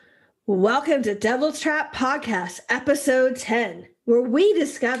Welcome to Devil's Trap Podcast, episode 10, where we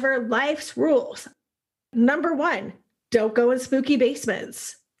discover life's rules. Number 1, don't go in spooky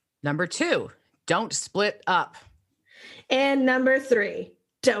basements. Number 2, don't split up. And number 3,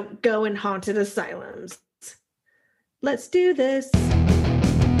 don't go in haunted asylums. Let's do this.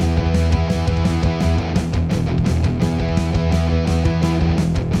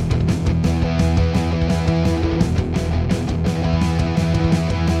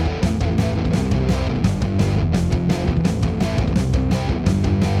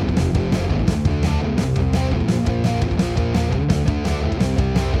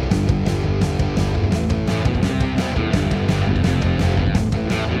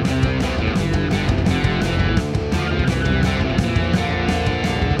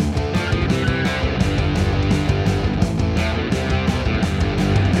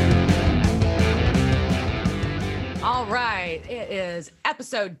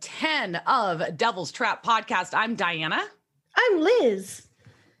 Episode 10 of Devil's Trap Podcast. I'm Diana. I'm Liz.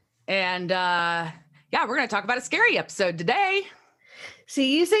 And we're going to talk about a scary episode today. So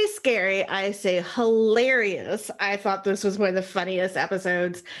you say scary, I say hilarious. I thought this was one of the funniest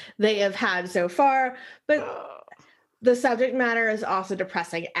episodes they have had so far, but the subject matter is also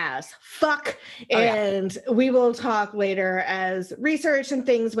depressing as fuck. And we will talk later as research and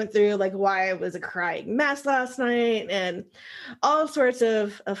things went through, like why I was a crying mess last night and all sorts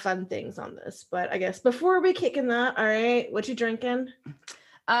of fun things on this. But I guess before we kick in that, all right, what you drinking?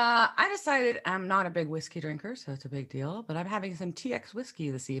 I decided I'm not a big whiskey drinker, so it's a big deal, but I'm having some TX whiskey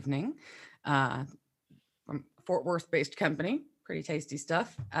this evening from Fort Worth-based company. Pretty tasty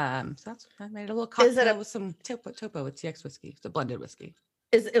stuff. I made a little cocktail with some topo with TX whiskey. It's a blended whiskey.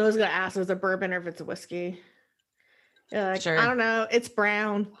 I was going to ask, is it bourbon or if it's a whiskey? Sure. I don't know. It's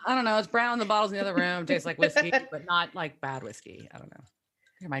brown. I don't know. It's brown. The bottle's in the other room. Tastes like whiskey, but not like bad whiskey. I don't know.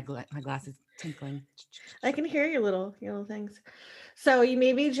 Here, my glass is tinkling. I can hear your little things. So you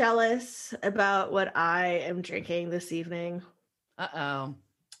may be jealous about what I am drinking this evening. Uh-oh.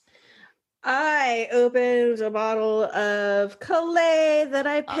 I opened a bottle of Calais that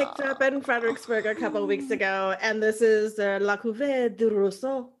I picked up in Fredericksburg a couple of weeks ago, and this is La Cuvée du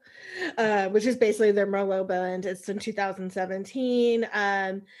Rousseau, which is basically their Merlot blend. It's in 2017,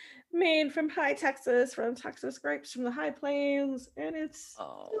 made from Texas grapes from the High Plains, and it's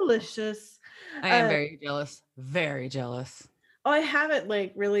delicious. I am very jealous. Very jealous. I haven't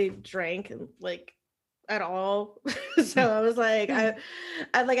really drank at all. So I was like, I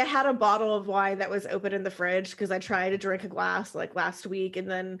had a bottle of wine that was open in the fridge because I tried to drink a glass last week, and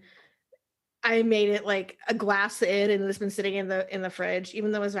then I made it a glass in, and it's been sitting in the fridge,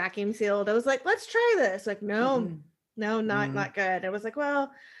 even though it was vacuum sealed. I was like, let's try this. No, not good. I was like, well,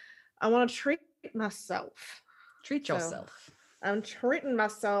 I want to treat myself. Treat yourself. So I'm treating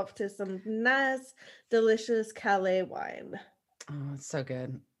myself to some nice, delicious Calais wine. Oh, it's so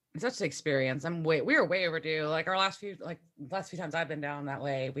good. It's such an experience. We were way overdue. Our last few times I've been down that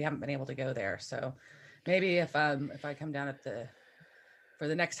way, we haven't been able to go there. So maybe if I come down for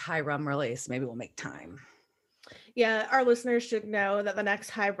the next high rum release, maybe we'll make time. Yeah, our listeners should know that the next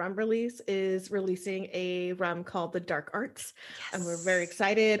high rum release is releasing a rum called the Dark Arts. Yes. And we're very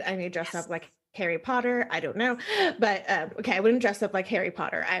excited. I may dress up like Harry Potter. I don't know. But I wouldn't dress up like Harry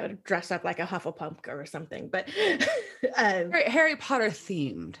Potter. I would dress up like a Hufflepuff or something. But Harry Potter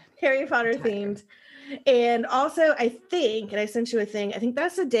themed. And also I think, and I sent you a thing, I think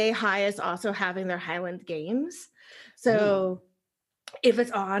that's the day High is also having their Highland Games. So if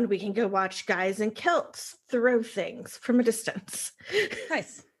it's on, we can go watch guys in kilts throw things from a distance.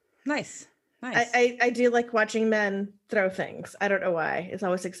 Nice. I do like watching men throw things. I don't know why. It's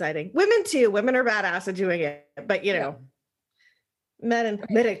always exciting. Women too. Women are badass at doing it. But men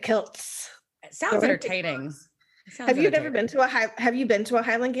in kilts. It sounds entertaining. Have you been to a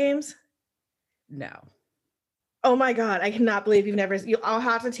Highland Games? No. Oh my God, I cannot believe I'll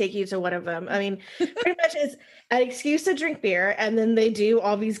have to take you to one of them. I mean, pretty much it's an excuse to drink beer, and then they do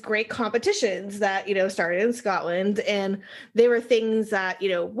all these great competitions that, started in Scotland, and they were things that,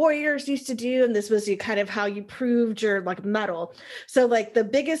 warriors used to do, and this was kind of how you proved your mettle. So the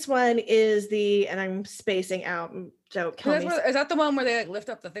biggest one is and I'm spacing out, don't kill me. Is that the one where they lift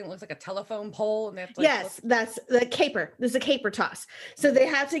up the thing that looks like a telephone pole and they have to yes, that's the caper. There's a caper toss. So they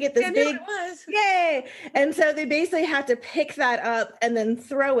have to get this big, yay! And so they basically have to pick that up and then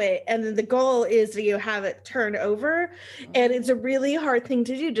throw it, and then the goal is to have it turn over, and it's a really hard thing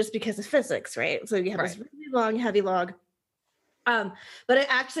to do just because of physics, right? So you have this really long, heavy log. But I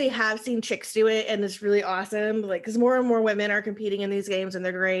actually have seen chicks do it, and it's really awesome. Because more and more women are competing in these games, and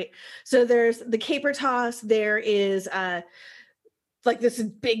they're great. So there's the caper toss. There is like this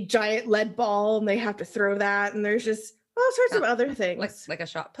big giant lead ball, and they have to throw that, and there's just all sorts of other things, like a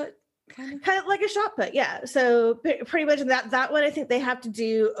shot put, kind of like a shot put. Yeah, so pretty much that one I think they have to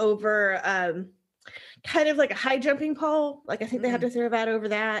do over kind of like a high jumping pole. Like I think they have to throw that over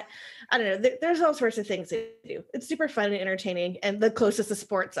that. I don't know. There's all sorts of things they do. It's super fun and entertaining, and the closest to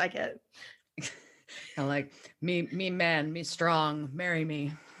sports I get. Kind of like me man, me strong, marry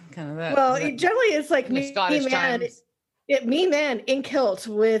me, kind of that. Well, generally it's like me man. Times. Me man in kilts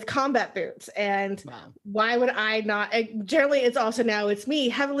with combat boots, and why would I not? Generally it's also now it's me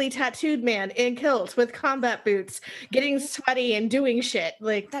heavily tattooed man in kilts with combat boots getting sweaty and doing shit.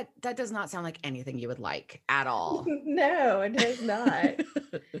 Like that does not sound like anything you would like at all. No, it does not.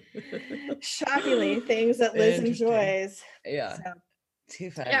 Shockingly, things that Liz enjoys. Yeah. So. Too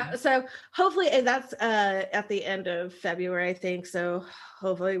funny. Yeah, so hopefully, and that's at the end of February, I think. So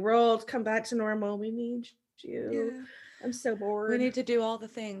hopefully world come back to normal. We need you. Yeah. I'm so bored. We need to do all the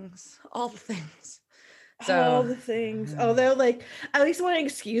things. All the things. Although, like, at least I want an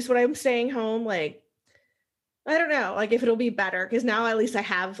excuse when I'm staying home. Like, I don't know, like if it'll be better, because now at least I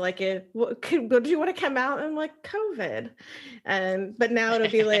have like do you want to come out? And I'm like, COVID, but now it'll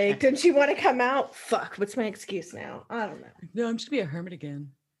be like, didn't you want to come out? Fuck, what's my excuse now? I don't know. No, I'm just gonna be a hermit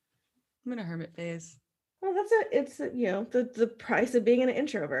again. I'm in a hermit phase. Well, it's the price of being an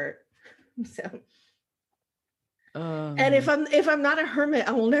introvert. So. And if I'm not a hermit,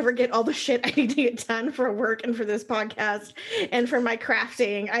 I will never get all the shit I need to get done for work and for this podcast and for my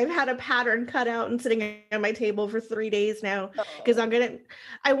crafting. I've had a pattern cut out and sitting on my table for 3 days now because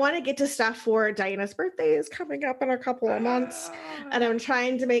I want to get to stuff for Diana's birthday is coming up in a couple of months, and I'm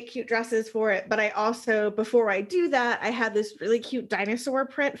trying to make cute dresses for it. But I also, before I do that, I have this really cute dinosaur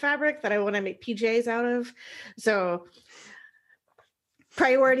print fabric that I want to make PJs out of. So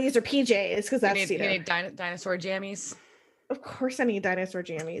priorities are PJs, because that's you need dinosaur jammies. Of course I need dinosaur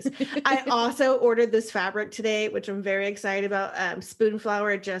jammies. I also ordered this fabric today, which I'm very excited about.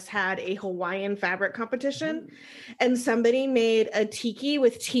 Spoonflower just had a Hawaiian fabric competition, and somebody made a tiki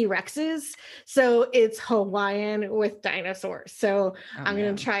with T-Rexes. So it's Hawaiian with dinosaurs. So I'm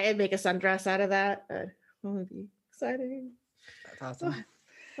going to try and make a sundress out of that. That'll be exciting. That's awesome.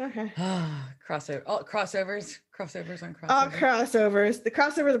 Okay. Crossovers on crossovers. All crossovers. The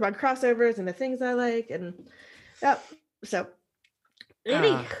crossovers about crossovers and the things I like. And so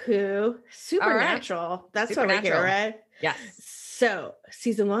anywho, Supernatural. Right. That's what we're here, right? Yes. So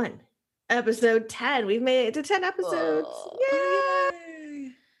season 1, episode 10. We've made it to 10 episodes.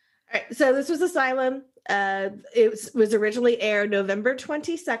 Yay! All right. So this was Asylum. It was originally aired November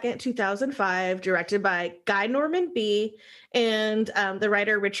 22nd, 2005, directed by Guy Norman B. and the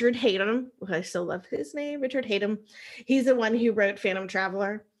writer Richard Hatem. I still love his name, Richard Hatem. He's the one who wrote Phantom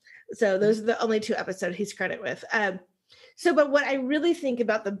Traveler. So those are the only 2 episodes he's credited with. But what I really think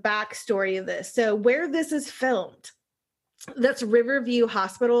about the backstory of this, so where this is filmed, that's Riverview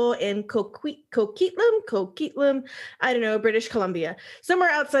Hospital in Coquitlam, I don't know, British Columbia,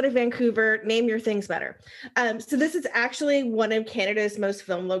 somewhere outside of Vancouver. Name your things better. So this is actually one of Canada's most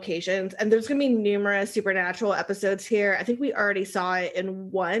filmed locations, and there's going to be numerous Supernatural episodes here. I think we already saw it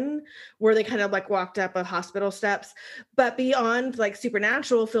in one where they kind of like walked up a hospital steps, but beyond like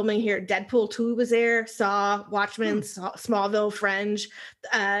Supernatural filming here, Deadpool 2 was there, Saw, Watchmen, Smallville, Fringe,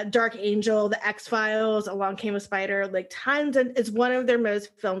 Dark Angel, The X-Files, Along Came a Spider, like tons, and it's one of their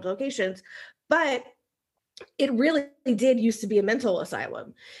most filmed locations. But it really did used to be a mental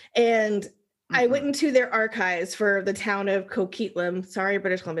asylum, and I went into their archives for the town of Coquitlam. Sorry,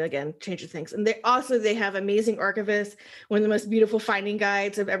 British Columbia again, changing things. And they have amazing archivists, one of the most beautiful finding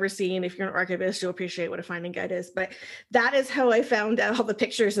guides I've ever seen. If you're an archivist, you'll appreciate what a finding guide is. But that is how I found out all the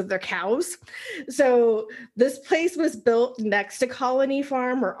pictures of their cows. So this place was built next to Colony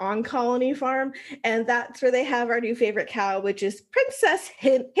Farm or on Colony Farm. And that's where they have our new favorite cow, which is Princess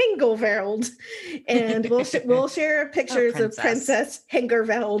Hingelveld. And we'll share pictures of Princess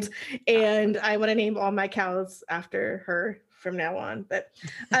Hingelveld. And I want to name all my cows after her from now on. But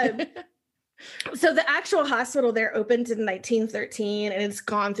so the actual hospital there opened in 1913, and it's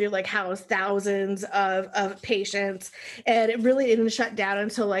gone through like housed thousands of patients, and it really didn't shut down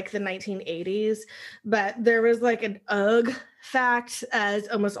until like the 1980s. But there was like an UGH fact, as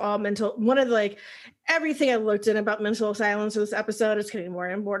almost all mental, one of the, like everything I looked in about mental asylums for this episode is getting more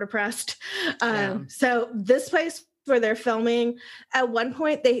and more depressed. So this place where they're filming, at one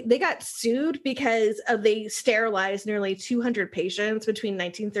point they got sued because they sterilized nearly 200 patients between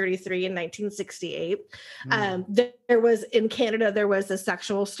 1933 and 1968. There was, in Canada, there was a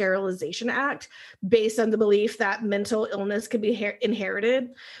Sexual Sterilization Act based on the belief that mental illness could be inherited,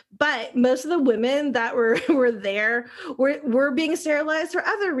 but most of the women that were there were being sterilized for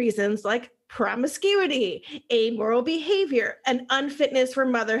other reasons, like promiscuity, amoral behavior, and unfitness for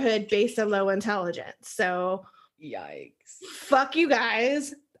motherhood based on low intelligence. So yikes. Fuck you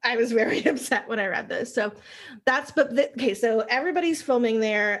guys. I was very upset when I read this. So that's, okay, so everybody's filming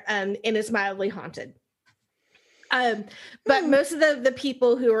there, and it's mildly haunted. But most of the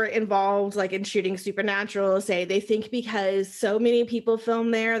people who are involved, like in shooting Supernatural, say they think because so many people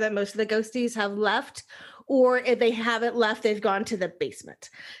film there that most of the ghosties have left, or if they haven't left, they've gone to the basement.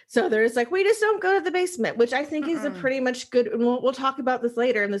 So there's like, we just don't go to the basement, which I think is a pretty much good, and we'll talk about this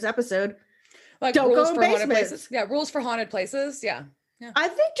later in this episode. Like don't go in basements. Yeah, rules for haunted places. Yeah. I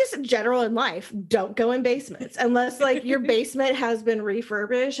think just in general in life, don't go in basements unless like your basement has been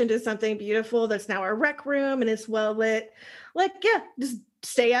refurbished into something beautiful that's now a rec room and it's well lit. Like, yeah, just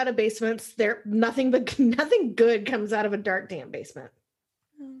stay out of basements. There, nothing good comes out of a dark, damp basement.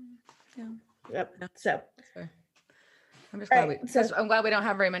 Yeah. Yep. So I'm just glad I'm glad we don't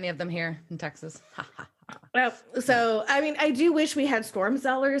have very many of them here in Texas. Well, so I mean, I do wish we had storm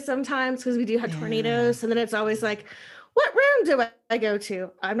cellars sometimes, because we do have tornadoes, and then it's always like, what room do I go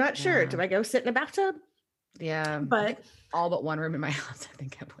to? I'm not sure. Do I go sit in a bathtub? Yeah, but all but one room in my house, I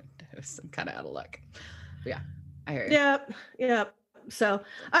think, have windows. I'm kind of out of luck. But yeah, I hear you. Yep. So,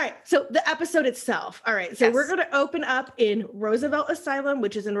 all right. So the episode itself. All right. So we're going to open up in Roosevelt Asylum,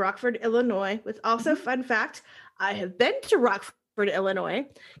 which is in Rockford, Illinois. With also, fun fact, I have been to Rockford, Illinois,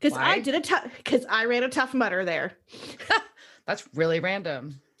 because I ran a Tough Mudder there. That's really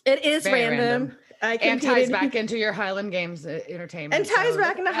random. It is random. And ties back into your Highland Games entertainment. And ties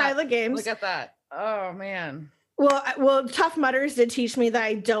back into Highland Games. Look at that. Oh man. Well, Tough Mudders did teach me that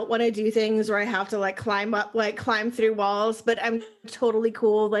I don't want to do things where I have to like climb through walls, but I'm totally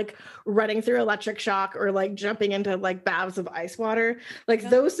cool like running through electric shock or like jumping into like baths of ice water. Like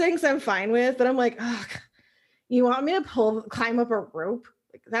those things I'm fine with, but I'm like, oh, you want me to climb up a rope?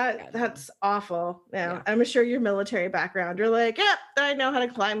 Like that, that's awful. Yeah. I'm sure your military background, you're like, yeah, I know how to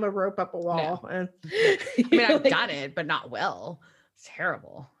climb a rope up a wall. No. I mean, I've done it, but not well. It's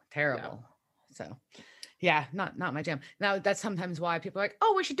terrible. Yeah. So yeah, not my jam. Now that's sometimes why people are like,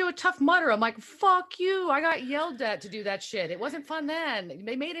 oh, we should do a Tough Mudder. I'm like, fuck you. I got yelled at to do that shit. It wasn't fun then.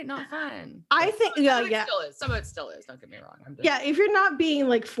 They made it not fun. I think, Some of it still is. Don't get me wrong. If you're not being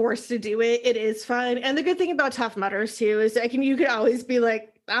like forced to do it, it is fun. And the good thing about Tough Mudders too is you could always be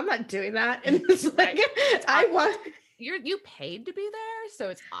like, I'm not doing that. And it's like, you paid to be there, so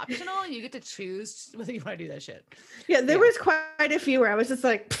it's optional. You get to choose whether you want to do that shit. Yeah, there was quite a few where I was just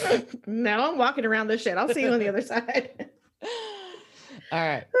like, no, I'm walking around this shit. I'll see you on the other side. All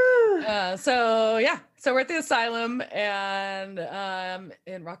right. So we're at the asylum and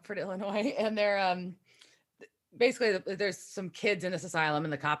in Rockford, Illinois, and they're basically there's some kids in this asylum,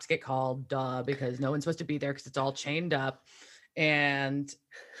 and the cops get called, because no one's supposed to be there because it's all chained up, and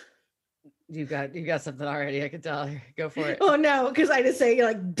you got something already. I could tell. Go for it. Oh no, because I just say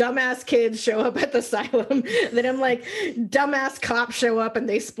like dumbass kids show up at the asylum. Then I'm like dumbass cops show up and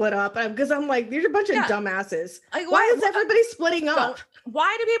they split up. Because I'm like, these are a bunch of dumbasses. Like, why is everybody splitting up?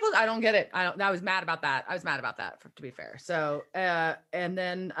 Why do people? I don't get it. I was mad about that. To be fair. So and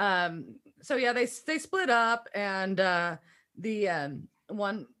then so yeah, they split up, and the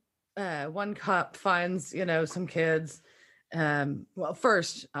one cop finds some kids. Well,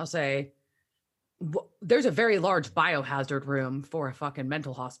 first I'll say, there's a very large biohazard room for a fucking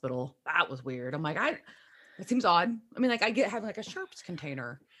mental hospital. That was weird. I'm like, it seems odd. I mean, like I get having like a Sharps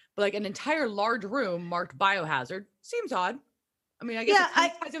container, but like an entire large room marked biohazard seems odd. I mean, I guess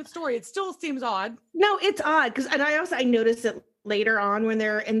it's a story. It still seems odd. No, it's odd because, and I noticed it later on when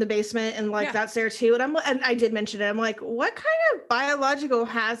they're in the basement, and like that's there too. And I did mention it. I'm like, what kind of biological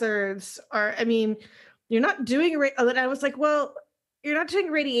hazards are? I mean, you're not doing. And I was like, well, you're not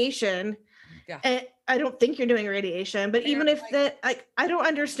doing radiation. Yeah. And I don't think you're doing radiation, but even if I don't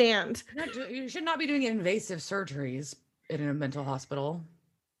understand. You should not be doing invasive surgeries in a mental hospital.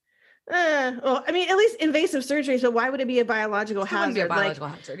 Well, I mean, at least invasive surgeries, but why would it be a biological hazard? Be a biological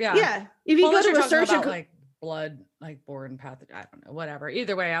hazard, yeah. Yeah. If you go to a surgeon, like blood, like born pathogen, I don't know, whatever.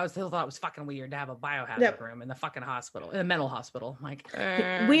 Either way, I still thought it was fucking weird to have a biohazard room in the fucking hospital, in a mental hospital. Like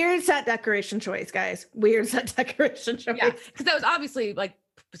weird set decoration choice, guys. Weird set decoration choice. Yeah, because that was obviously like,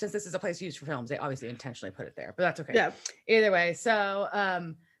 since this is a place used for films, they obviously intentionally put it there, but that's okay. Yeah. Either way,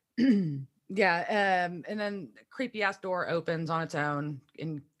 so Yeah. And then creepy ass door opens on its own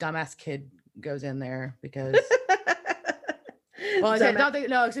and dumbass kid goes in there because well,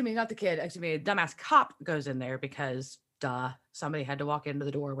 excuse me, not the kid. Excuse me, a dumbass cop goes in there because somebody had to walk into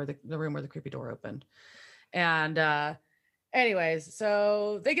the door where the room where the creepy door opened. And anyways,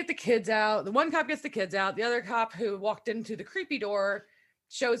 so they get the kids out. The one cop gets the kids out. The other cop who walked into the creepy door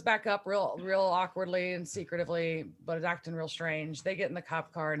shows back up real awkwardly and secretively, but is acting real strange. They get in the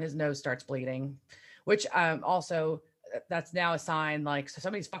cop car and his nose starts bleeding, which also that's now a sign like so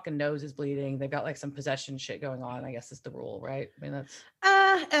somebody's fucking nose is bleeding. They've got like some possession shit going on. I guess is the rule, right? I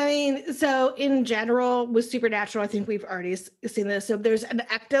mean so in general with Supernatural, I think we've already seen this. So there's an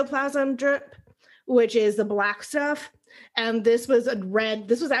ectoplasm drip, which is the black stuff. And this was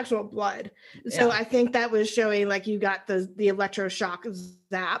this was actual blood. So yeah. I think that was showing like you got the electroshock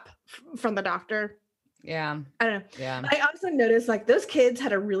zap from the doctor. Yeah. I don't know. Yeah. I also noticed like those kids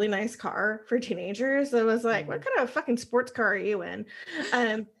had a really nice car for teenagers. So I was like, what kind of fucking sports car are you in?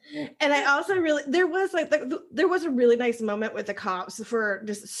 And I also there was a really nice moment with the cops for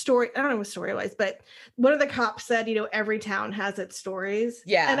just story. I don't know what story was, but one of the cops said, every town has its stories.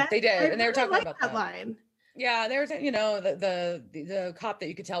 Yeah, and they did. And they were talking about that line. Yeah, there's the cop that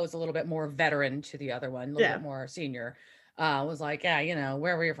you could tell was a little bit more veteran to the other one, a little bit more senior. Was like, yeah,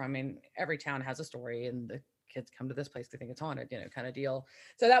 wherever you're from. I mean, every town has a story, and the kids come to this place, they think it's haunted, kind of deal.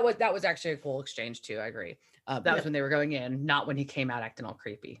 So that was actually a cool exchange too. I agree. That was when they were going in, not when he came out acting all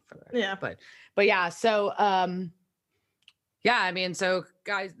creepy. But yeah. So yeah, I mean, so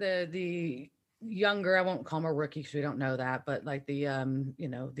guys, the younger, I won't call him a rookie because we don't know that, but like the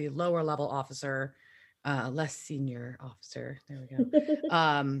the lower level officer. Less senior officer. There we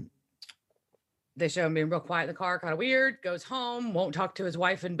go. They show him being real quiet in the car, kind of weird, goes home, won't talk to his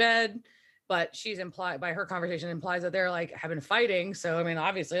wife in bed, but she's implied by her conversation implies that they're like having fighting. So, I mean,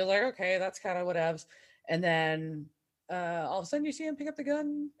 obviously I was like, okay, that's kind of whatevs. And then all of a sudden you see him pick up the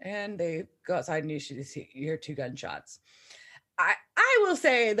gun and they go outside and you hear 2 gunshots. I will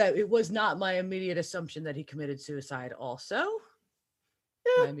say that it was not my immediate assumption that he committed suicide also.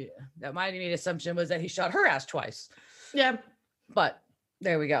 That my immediate assumption was that he shot her ass twice. Yeah. But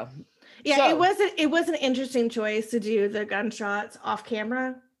there we go. Yeah, so, it was an interesting choice to do the gunshots off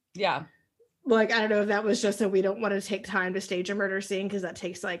camera. Yeah. Like, I don't know if that was just so we don't want to take time to stage a murder scene because that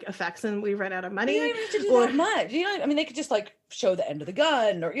takes like effects and we run out of money. You don't even have to do that much. I mean, they could just like show the end of the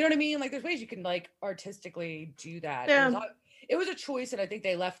gun or, you know what I mean? Like there's ways you can like artistically do that. Yeah. It was a choice. And I think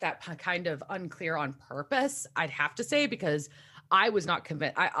they left that kind of unclear on purpose, I'd have to say, because I was not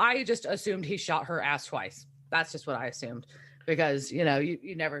convinced. I just assumed he shot her ass twice. That's just what I assumed because, you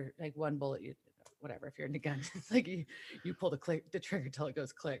never like one bullet, whatever. If you're into guns, it's like you pull the trigger till it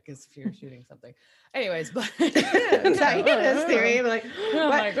goes click as if you're shooting something. Anyways, but theory,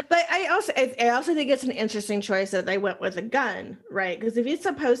 but I also think it's an interesting choice that they went with a gun, right? Because if he's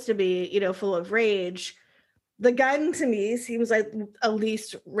supposed to be, full of rage, the gun to me seems like a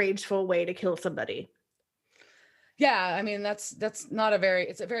least rageful way to kill somebody. Yeah, I mean that's not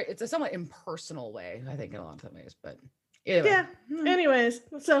it's a somewhat impersonal way, I think, in a lot of ways, but anyway. Yeah. Anyways,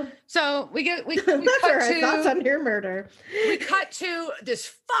 so we cut to thoughts on your murder. We cut to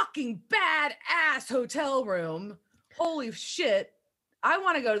this fucking badass hotel room. Holy shit! I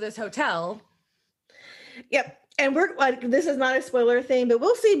want to go to this hotel. Yep. And we're like, this is not a spoiler thing, but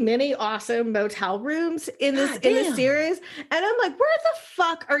we'll see many awesome motel rooms in this series. And I'm like, where the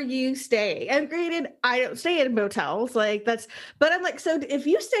fuck are you staying? And granted, I don't stay in motels, but I'm like, so if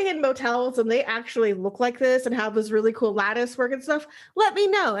you stay in motels and they actually look like this and have this really cool lattice work and stuff, let me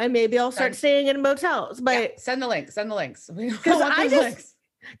know, and maybe I'll start staying in motels. But send the links. Because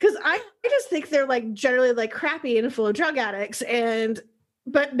I just think they're like generally like crappy and full of drug addicts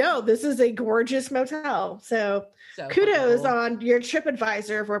But no, this is a gorgeous motel. So kudos on your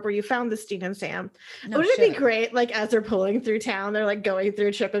TripAdvisor for where you found this Dean and Sam. Wouldn't it be great? Like as they're pulling through town, they're like going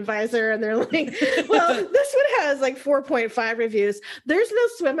through TripAdvisor and they're like, well, this one has like 4.5 reviews. There's no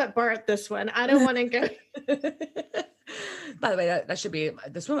swim at bar at this one. I don't want to go. By the way, that should be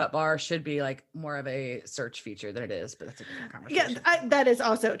the swim up bar should be like more of a search feature than it is, but that's a different conversation. Yeah, that is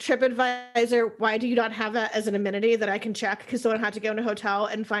also TripAdvisor. Why do you not have that as an amenity that I can check? Because someone had to go in a hotel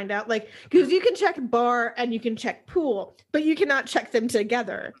and find out, because you can check bar and you can check pool, but you cannot check them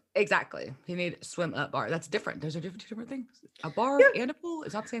together. Exactly. You need swim up bar. That's different. Those are two different things. A bar and a pool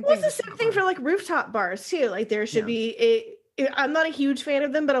is not the same thing. It's the same thing for like rooftop bars too. Like there should be I'm not a huge fan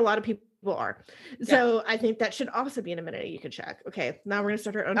of them, but a lot of people are. So I think that should also be an amenity you could check. Okay, now we're gonna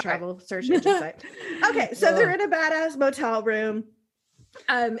start our own travel search engine site. Okay, so they're in a badass motel room,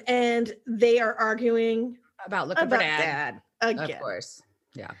 and they are arguing about looking for dad again. Of course,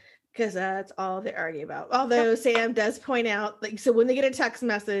 yeah. because that's all they argue about. Although Sam does point out, like, so when they get a text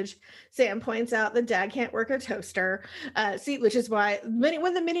message, Sam points out that Dad can't work a toaster. See, which is why one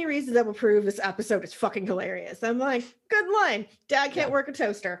of the many reasons I will prove this episode is fucking hilarious. I'm like, good line. Dad can't work a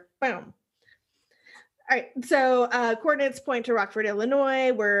toaster. Boom. All right, so coordinates point to Rockford,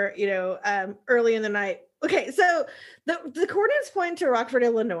 Illinois, where, early in the night. Okay, so the coordinates point to Rockford,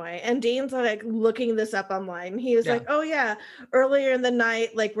 Illinois, and Dean's like looking this up online. He was like, "Oh yeah, earlier in the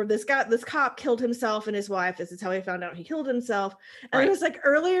night, like where this cop killed himself and his wife. This is how he found out he killed himself." And it was like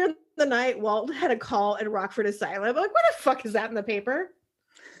earlier in the night, Walt had a call at Rockford Asylum. I'm like, what the fuck is that in the paper?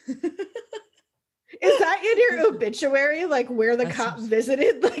 Is that in your obituary, like where the cop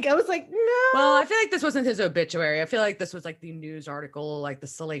visited? Like, I was like, no. Well, I feel like this wasn't his obituary. I feel like this was like the news article, like the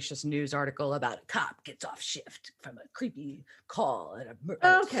salacious news article about a cop gets off shift from a creepy call at an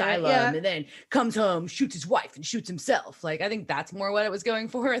asylum and then comes home, shoots his wife and shoots himself. Like, I think that's more what it was going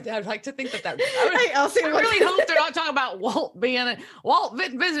for. I'd like to think that I really hope they're not talking about Walt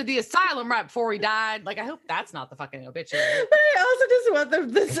visited the asylum right before he died. Like, I hope that's not the fucking obituary. But I also just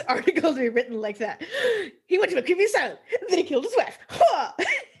want this article to be written like that. He went to a creepy asylum, then he killed his wife.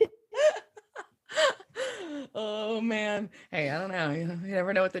 Oh man. Hey, I don't know. You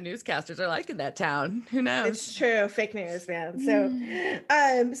never know what the newscasters are like in that town. Who knows? It's true. Fake news, man. So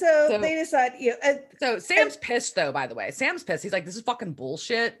they decide, so Sam's pissed though, by the way. Sam's pissed. He's like, this is fucking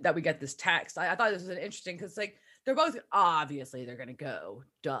bullshit that we get this text. I thought this was interesting because like they're both obviously they're gonna go,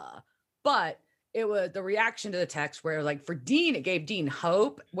 duh. But it was the reaction to the text where like for Dean, it gave Dean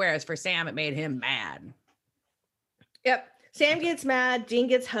hope, whereas for Sam, it made him mad. Yep. Sam gets mad, Dean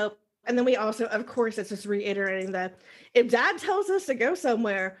gets hope. And then we also, of course, it's just reiterating that if Dad tells us to go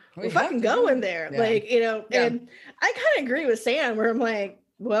somewhere, we're fucking going there. Yeah. Like, and I kind of agree with Sam where I'm like,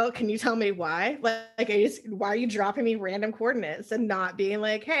 well, can you tell me why? Like, why are you dropping me random coordinates and not being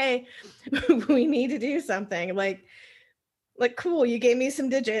like, hey, we need to do something? Like, cool, you gave me some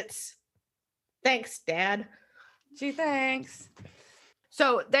digits. Thanks, Dad. Gee, thanks.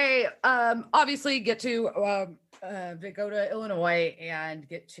 So they obviously get to they go to Illinois and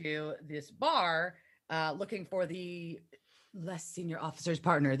get to this bar looking for the less senior officer's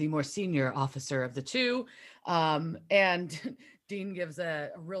partner, the more senior officer of the two. And Dean gives a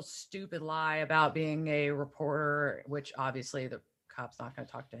real stupid lie about being a reporter, which obviously the cop's not going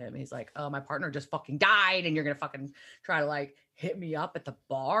to talk to him. He's like, oh, my partner just fucking died and you're going to fucking try to like hit me up at the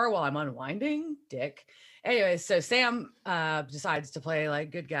bar while I'm unwinding, dick. Anyway, so Sam decides to play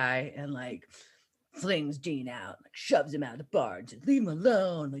like good guy and like flings Dean out, like shoves him out of the bar and says, leave him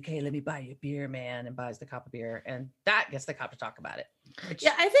alone. Like, hey, let me buy you a beer, man, and buys the cop a beer. And that gets the cop to talk about it.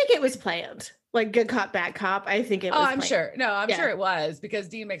 Yeah, I think it was planned. Like good cop, bad cop. I think it was I'm sure. No, I'm sure it was because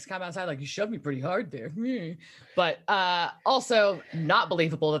Dean makes a comment outside like, you shoved me pretty hard there. But also not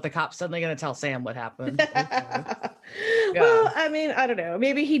believable that the cop's suddenly going to tell Sam what happened. Well, I mean, I don't know.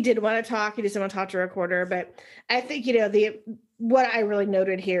 Maybe he did want to talk. He just didn't want to talk to a reporter. But I think, what I really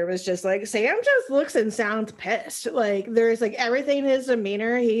noted here was just like Sam just looks and sounds pissed. Like there's like everything in his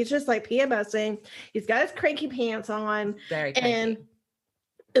demeanor. He's just like PMSing. He's got his cranky pants on. Very cranky. And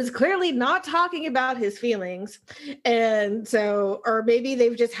is clearly not talking about his feelings. And so, or maybe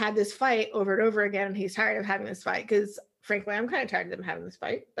they've just had this fight over and over again. And he's tired of having this fight because frankly, I'm kind of tired of them having this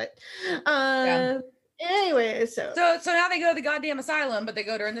fight. But anyway, so now they go to the goddamn asylum, but they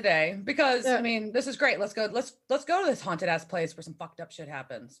go during the day because I mean, this is great. Let's go to this haunted ass place where some fucked up shit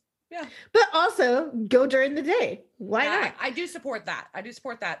happens. Yeah. But also go during the day. Why not? I do support that. I do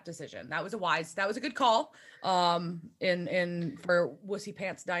support that decision. That was a good call. In for wussy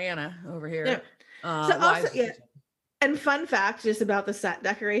pants Diana over here. Yeah. So also, and fun fact just about the set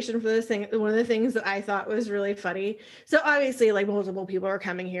decoration for this thing, one of the things that I thought was really funny. So obviously like multiple people are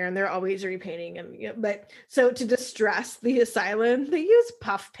coming here and they're always repainting but so to distress the asylum, they use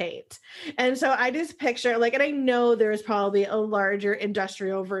puff paint. And so I just picture like, and I know there's probably a larger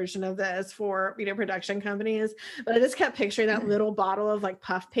industrial version of this for, production companies, but I just kept picturing that little bottle of like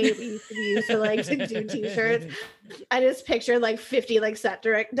puff paint we used to use to do t-shirts. I just pictured like 50 like set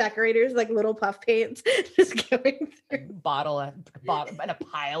decorators, like little puff paints just going through. Bottle and a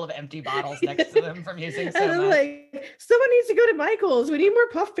pile of empty bottles next to them from using so much. Like someone needs to go to Michael's. We need more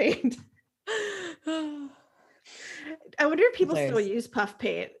puff paint. I wonder if people still use puff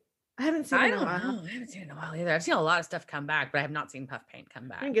paint. I haven't seen it in a while. I haven't seen it in a while either. I've seen a lot of stuff come back, but I have not seen puff paint come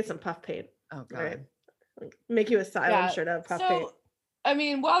back. I can get some puff paint. Oh god. Right. Make you a asylum shirt out of puff paint. I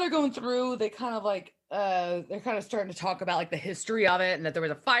mean, while they're going through, they kind of like they're kind of starting to talk about like the history of it and that there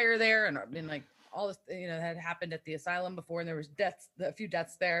was a fire there and like all this, had happened at the asylum before, and there was a few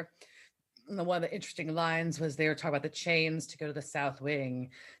deaths there. one of the interesting lines was they were talking about the chains to go to the South Wing.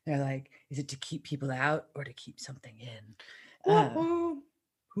 They're like, is it to keep people out or to keep something in?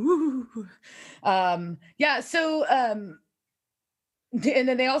 Yeah. So, and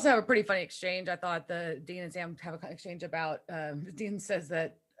then they also have a pretty funny exchange. I thought the Dean and Sam have an exchange about, Dean says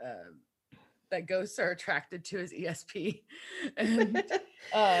that, that ghosts are attracted to his ESP. And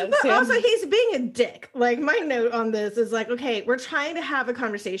but also he's being a dick. Like, my note on this is like, okay, we're trying to have a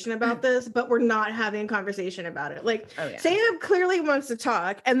conversation about this, but we're not having a conversation about it. Like, Sam clearly wants to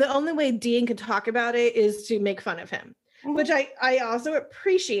talk, and the only way Dean can talk about it is to make fun of him, which I also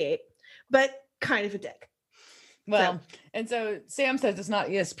appreciate, but kind of a dick. Well, and so Sam says it's not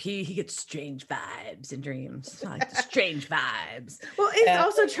ESP. He gets strange vibes in dreams. I like the strange vibes. Well, he's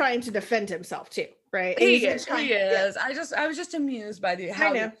also trying to defend himself too, right? He is. Yeah. I was just amused by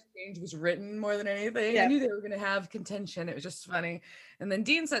how the exchange was written more than anything. I knew they were going to have contention. It was just funny. And then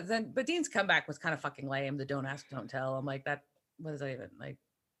Dean said, but Dean's comeback was kind of fucking lame. The don't ask, don't tell. I'm like, that. What is that even like?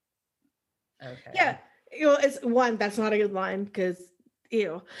 Okay. Yeah. You know, it's one. That's not a good line because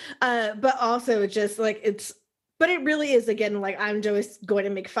but also just like it's. But it really is, again, like I'm just going to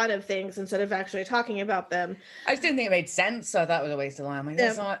make fun of things instead of actually talking about them. I just didn't think it made sense, so I thought it was a waste of time. Like,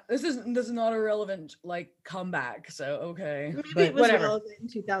 this is not a relevant like comeback. So okay, maybe it was relevant in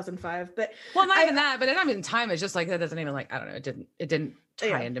 2005, but not even that. But not even time. It's just like that doesn't even like I don't know. It didn't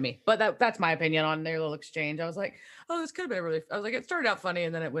tie into me. But that's my opinion on their little exchange. I was like, oh, this could have been really. I was like, it started out funny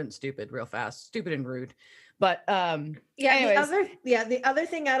and then it went stupid real fast, stupid and rude. But anyways. the other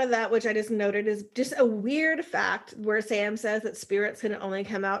thing out of that, which I just noted, is just a weird fact where Sam says that spirits can only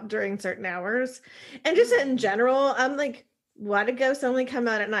come out during certain hours. And just in general, I'm like, why do ghosts only come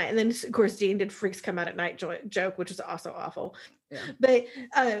out at night? And then of course Dean did freaks come out at night joke, which is also awful. Yeah. But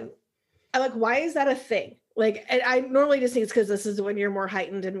I'm like, why is that a thing? Like, and I normally just think it's because this is when you're more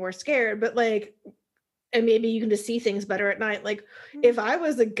heightened and more scared, but like, and maybe you can just see things better at night. Like if I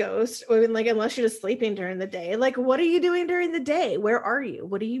was a ghost, or like, unless you're just sleeping during the day, like, what are you doing during the day? Where are you?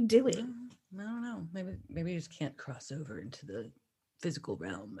 What are you doing? I don't know. Maybe you just can't cross over into the physical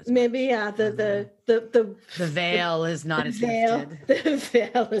realm. Maybe, yeah. The veil is not as lifted. The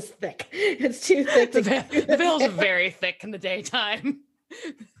veil is thick. It's too thick. The veil is very thick in the daytime.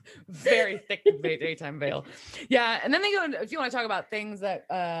 Very thick daytime veil. Yeah. And then they go into, if you want to talk about things that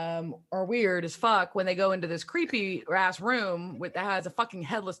are weird as fuck, when they go into this creepy ass room that has a fucking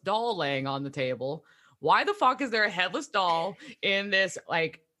headless doll laying on the table. Why the fuck is there a headless doll in this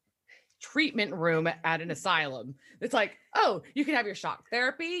like treatment room at an asylum? It's like, oh, you can have your shock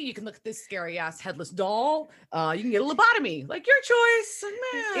therapy, you can look at this scary ass headless doll, you can get a lobotomy, like your choice.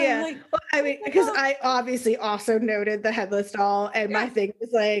 Man, yeah, like, well, I mean, because I obviously also noted the headless doll, and my thing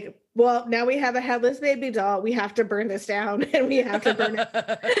was like, well, now we have a headless baby doll, we have to burn this down, and we have to burn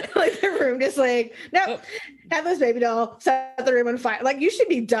it. Like the room just like, no, headless baby doll, set the room on fire. Like, you should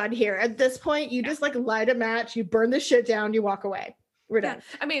be done here at this point. You just like light a match, you burn the shit down, you walk away. We're done.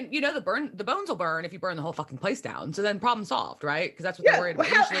 I mean, the bones will burn if you burn the whole fucking place down. So then problem solved, right? Because that's what they're worried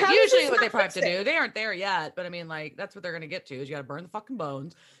about. Usually what they probably have to do. They aren't there yet, but I mean, like, that's what they're going to get to is you got to burn the fucking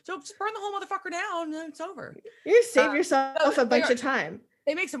bones. So just burn the whole motherfucker down and then it's over. You save yourself a bunch of time.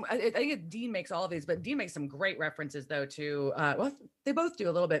 They make some, I think Dean makes all of these, but Dean makes some great references though to, well, they both do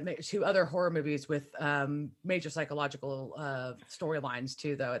a little bit to other horror movies with major psychological storylines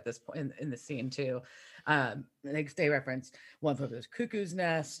too, though, at this point in the scene too. They reference one of those Cuckoo's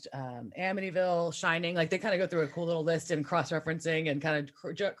Nest, Amityville, Shining. Like they kind of go through a cool little list and cross-referencing and kind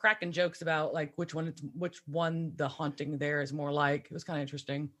of cracking jokes about like which one the haunting there is more like. It was kind of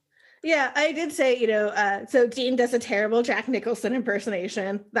interesting. Yeah, I did say, so Dean does a terrible Jack Nicholson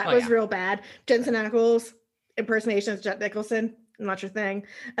impersonation. That was real bad. Jensen Ackles impersonation of Jack Nicholson. Not your thing.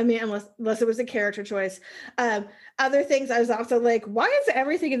 I mean, unless it was a character choice. Other things, I was also like, why is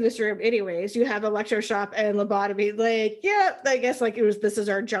everything in this room anyways? You have electroshock and lobotomy. Like, yeah, I guess like this is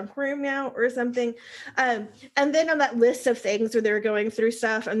our junk room now or something. And then on that list of things where they were going through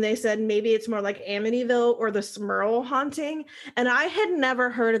stuff and they said maybe it's more like Amityville or the Smurl haunting. And I had never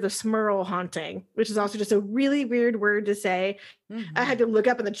heard of the Smurl haunting, which is also just a really weird word to say. Mm-hmm. I had to look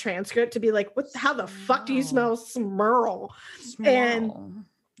up in the transcript to be like, how the fuck do you smell Smurl? And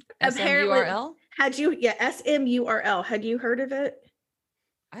apparently, S-M-U-R-L? S-M-U-R-L. Had you heard of it?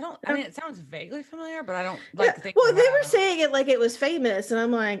 I mean, it sounds vaguely familiar, but I don't think. Well, they were saying it like it was famous, and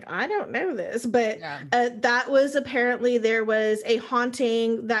I'm like, I don't know this, but that was apparently there was a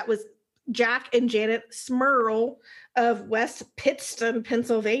haunting that was Jack and Janet Smurl of West Pittston,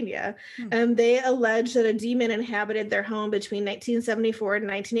 Pennsylvania. And they allege that a demon inhabited their home between 1974 and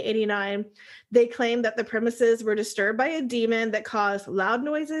 1989. They claim that the premises were disturbed by a demon that caused loud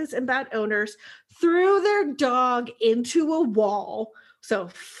noises, and bad owners threw their dog into a wall. So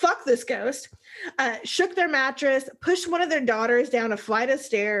fuck this ghost. Shook their mattress, pushed one of their daughters down a flight of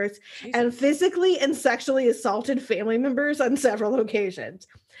stairs, and physically and sexually assaulted family members on several occasions.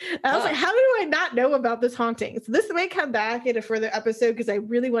 I was like, how do I not know about this haunting? So this may come back in a further episode because I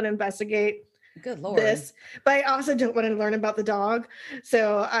really want to investigate this, but I also don't want to learn about the dog.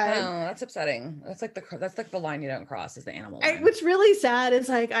 So that's upsetting. That's like the line you don't cross, is the animal line. What's really sad is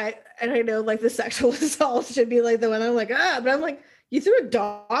like I know like the sexual assault should be like the one I'm like, but I'm like, you threw a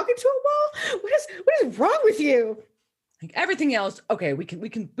dog into a wall? What is wrong with you? Like everything else, okay, we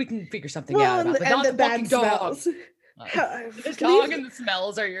can figure something out about, but not the fucking dog. The dog and the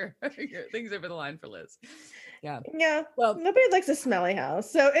smells are your things over the line for Liz. Yeah. Well, nobody likes a smelly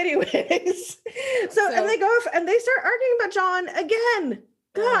house. So, anyways, and they go off and they start arguing about John again,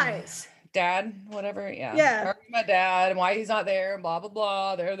 guys. Dad, whatever. Yeah. Arguing about dad and why he's not there and blah blah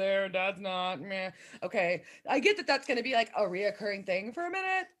blah. They're there, dad's not. Meh. Okay, I get that that's going to be like a reoccurring thing for a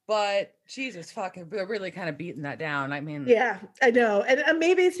minute, but Jesus fucking, we're really kind of beating that down. I mean, yeah, I know, and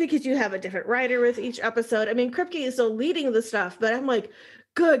maybe it's because you have a different writer with each episode. I mean, Kripke is still leading the stuff, but I'm like,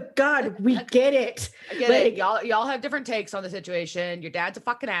 good God, we get it. I get it. Y'all have different takes on the situation. Your dad's a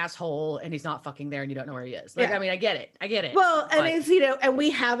fucking asshole and he's not fucking there and you don't know where he is. Like, I mean, I get it. Well, and it's, and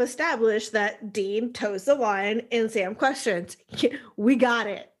we have established that Dean toes the line and Sam questions. We got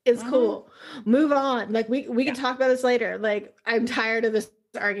it. It's cool. Move on. Like we can talk about this later. Like, I'm tired of this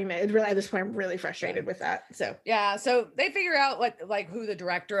argument. It's really, at this point, I'm really frustrated with that. So so they figure out who the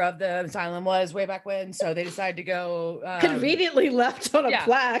director of the asylum was way back when, so they decide to go conveniently left on a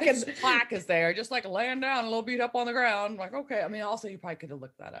plaque, and plaque is there, just like laying down a little beat up on the ground. Like, okay, I mean, also you probably could have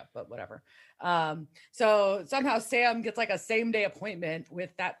looked that up, but whatever. So somehow Sam gets like a same day appointment with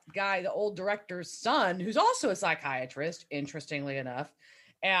that guy, the old director's son, who's also a psychiatrist, interestingly enough.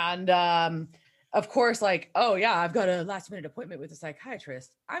 And of course, like, oh yeah, I've got a last minute appointment with a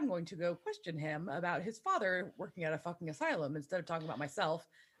psychiatrist. I'm going to go question him about his father working at a fucking asylum instead of talking about myself.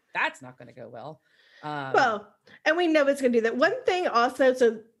 That's not going to go well. And we know it's going to do that. One thing also,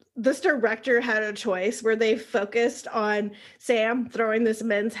 so this director had a choice where they focused on Sam throwing this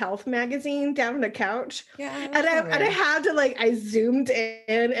Men's Health magazine down on the couch. Yeah. And I had to I zoomed in,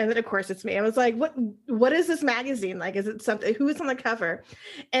 and then of course it's me. I was like, what is this magazine? Like, is it something, who is on the cover?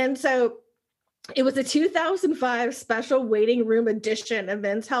 And so it was a 2005 special waiting room edition of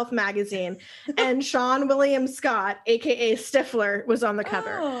Men's Health magazine, and Sean William Scott, aka Stifler, was on the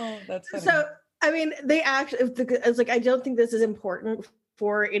cover. Oh, that's funny. So I mean, they actually, I was like, I don't think this is important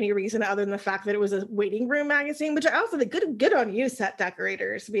for any reason other than the fact that it was a waiting room magazine, which I also think good on you, set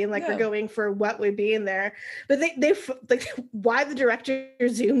decorators, being like, we're going for what would be in there. But they like, why the director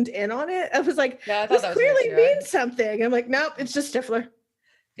zoomed in on it, I was like, this clearly means something. I'm like, nope, it's just Stifler.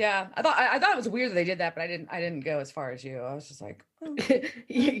 Yeah, I thought it was weird that they did that, but I didn't go as far as you. I was just like,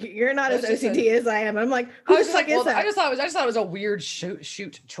 you're not as OCD as I am. I'm like, who the fuck is that? I just thought it was a weird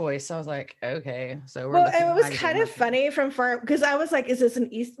shoot choice. I was like, okay, so we're it was kind of funny from far, because I was like, is this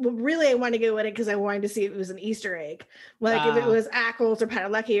an Easter? Well, really, I wanted to go in it because I wanted to see if it was an Easter egg, like if it was Ackles or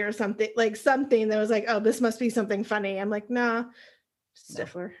Padalecki or something, like something that was like, oh, this must be something funny. I'm like, nah,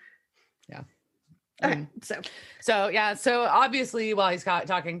 Stifler. Yeah. Okay, so obviously while he's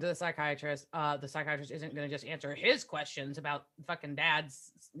talking to the psychiatrist isn't going to just answer his questions about fucking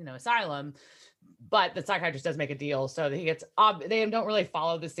dad's asylum, but the psychiatrist does make a deal so that he gets they don't really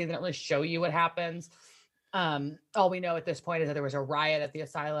follow this scene. They don't really show you what happens. All we know at this point is that there was a riot at the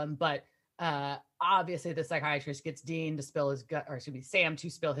asylum, but obviously the psychiatrist gets Dean to spill his gut, or excuse me, Sam to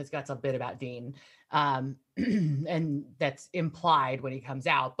spill his guts a bit about Dean, and that's implied when he comes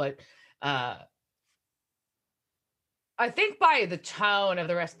out, but I think by the tone of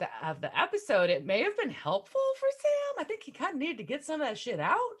the rest of the episode, it may have been helpful for Sam. I think he kind of needed to get some of that shit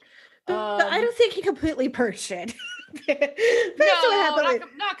out. But I don't think he completely purged it.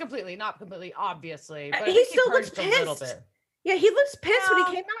 Not completely, obviously. But he still looks pissed. A little bit. Yeah, he looks pissed when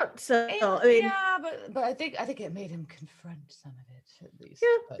he came out. So I mean, but I think it made him confront some of it at least.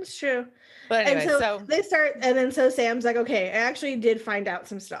 Yeah, it's true. But anyway, so they start, and then so Sam's like, okay, I actually did find out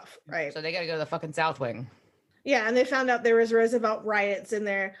some stuff, right? So they got to go to the fucking South Wing. Yeah, and they found out there was Roosevelt riots in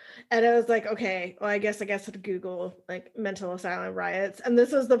there, and I was like, okay, well, I guess I'd Google like mental asylum riots, and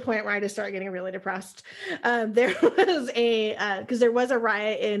this was the point where I just started getting really depressed. There was because there was a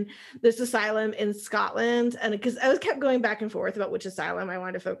riot in this asylum in Scotland, and because I was kept going back and forth about which asylum I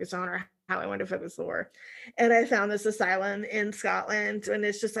wanted to focus on or how I wanted to focus the war, and I found this asylum in Scotland, and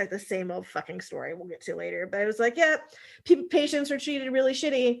it's just like the same old fucking story we'll get to later. But I was like, yeah, patients were treated really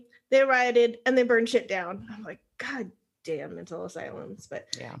shitty. They rioted and they burned shit down. I'm like, God damn mental asylums. But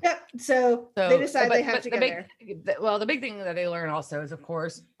yeah, so they decide they have to get there. The big thing that they learn also is, of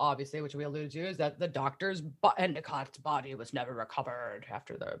course, obviously, which we alluded to, is that the doctor's Endicott's body was never recovered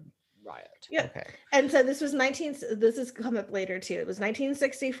after the riot. Yeah. Okay. And so this has come up later too. It was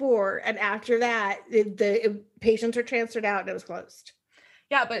 1964. And after that, the patients were transferred out and it was closed.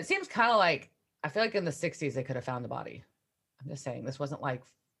 Yeah, but it seems kind of like, I feel like in the 60s, they could have found the body. I'm just saying, this wasn't like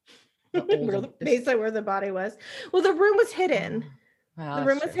based on where the body was. Well, the room was hidden. Well, the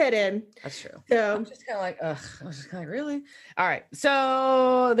room was hidden. That's true. So I'm just kind of like, ugh. I was just kind of like, really? All right.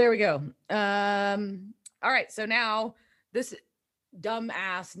 So there we go. All right. So now this dumb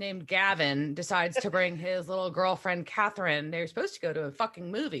ass named Gavin decides to bring his little girlfriend Catherine. They're supposed to go to a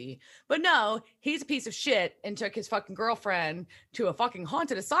fucking movie, but no, he's a piece of shit and took his fucking girlfriend to a fucking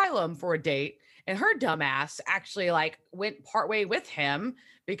haunted asylum for a date. And her dumb ass actually like went partway with him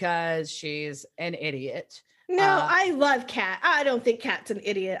because she's an idiot. No, I love Kat. I don't think Kat's an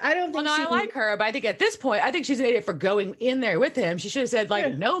idiot. I don't think I like her, but I think at this point, I think she's an idiot for going in there with him. She should have said,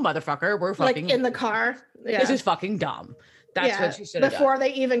 like, no, motherfucker, we're fucking like in the car. Yeah. This is fucking dumb. That's what she should have done. Before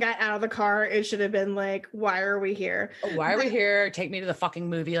they even got out of the car, it should have been like, why are we here? Why are we here? Take me to the fucking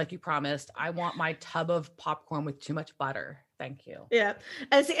movie like you promised. I want my tub of popcorn with too much butter. Thank you. Yeah.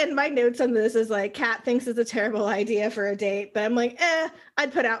 And my notes on this is like, Kat thinks it's a terrible idea for a date, but I'm like,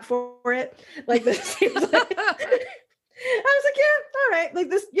 I'd put out for it. Like this seems like I was like, yeah, all right. Like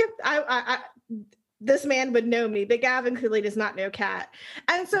this, yeah, I this man would know me, but Gavin clearly does not know Kat.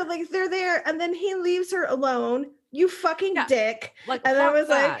 And so like they're there and then he leaves her alone. You fucking dick. Like, and I was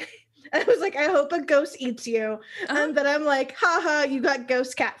like, I hope a ghost eats you. And then I'm like, haha, you got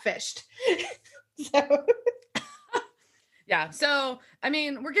ghost catfished. So yeah. So, I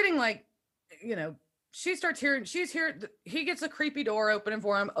mean, we're getting like, you know, she's here. He gets a creepy door opening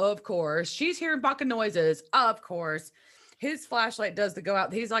for him. Of course. She's hearing bucking noises. Of course. His flashlight does the go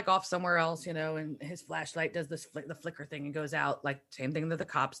out. He's like off somewhere else, you know, and his flashlight does this, the flicker thing and goes out, like same thing that the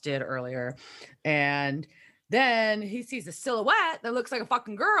cops did earlier. And then he sees a silhouette that looks like a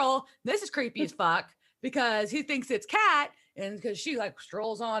fucking girl. This is creepy as fuck because he thinks it's Kat. And because she like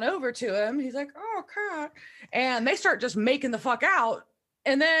strolls on over to him, he's like, oh, Kat. And they start just making the fuck out.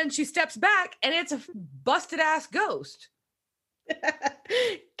 And then she steps back and it's a busted ass ghost.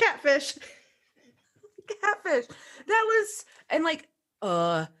 Catfish. Catfish. That was, and like,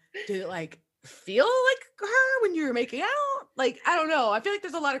 did it like feel like her when you were making out? Like, I don't know. I feel like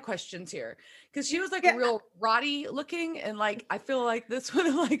there's a lot of questions here because she was like real rotty looking. And like, I feel like this would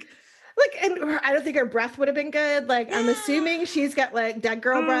have like, and I don't think her breath would have been good. Like, I'm assuming she's got like dead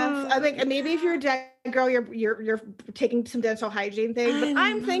girl breath. I think maybe if you're a dead girl, you're taking some dental hygiene thing. But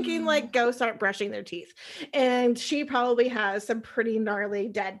I'm thinking like ghosts aren't brushing their teeth, and she probably has some pretty gnarly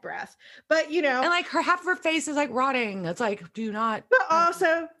dead breath. But you know, and like half of her face is like rotting. It's like, do not. But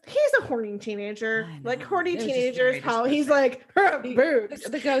also, he's a horny teenager. Like horny teenagers, probably he's like her boobs.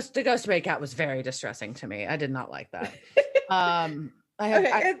 The ghost makeout was very distressing to me. I did not like that.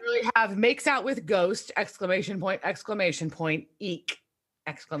 I really have makes out with ghost, exclamation point, eek,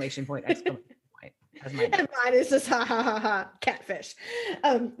 exclamation point. And mine is just ha ha ha ha catfish.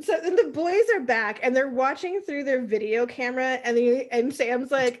 So then the boys are back and they're watching through their video camera and Sam's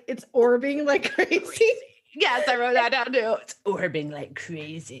like, it's orbing like crazy. Yes, I wrote that down too. It's orbing like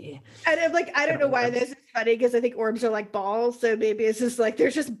crazy. And I'm like, I don't know why this is funny because I think orbs are like balls. So maybe it's just like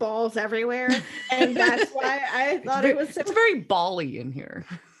there's just balls everywhere. And that's why I thought it's very bally in here.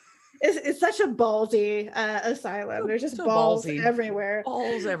 It's such a ballsy asylum. There's just balls everywhere.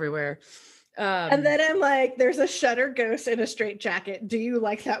 Balls everywhere. And then I'm like, there's a shutter ghost in a straitjacket. Do you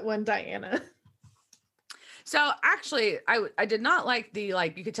like that one, Diana? So actually, I did not like the,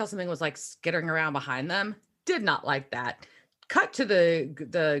 like, you could tell something was like skittering around behind them. Did not like that. Cut to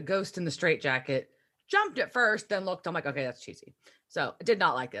the ghost in the straitjacket. Jumped at first, then looked. I'm like, okay, that's cheesy. So I did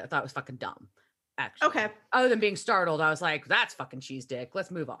not like it. I thought it was fucking dumb. Actually, okay. Other than being startled, I was like, that's fucking cheese dick. Let's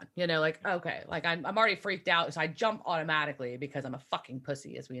move on. You know, like, okay, like I'm already freaked out, so I jump automatically because I'm a fucking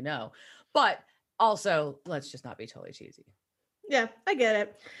pussy, as we know. But also, let's just not be totally cheesy. Yeah, I get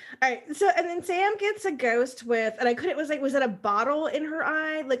it. All right. So, and then Sam gets a ghost with, and I couldn't, was it a bottle in her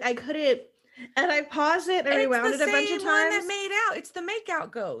eye? Like, I couldn't And I paused it and And rewound it's it the a bunch of same one that times. made out. It's the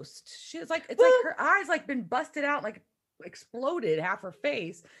makeout ghost. She's like, it's Well, like her eyes like been busted out, like exploded half her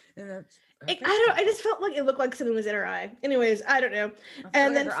face. And that's her face I popped just off. felt like it looked like something was in her eye. Anyways, I don't know. I feel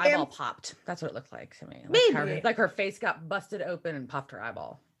And like then her Sam, eyeball popped. That's what it looked like to me. maybe, Like her face got busted open and popped her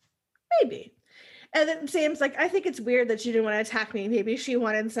eyeball. maybe. And then Sam's like, I think it's weird that she didn't want to attack me. Maybe she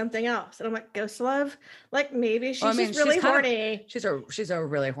wanted something else. And I'm like, Ghost Love? Like, maybe she's just really horny. She's a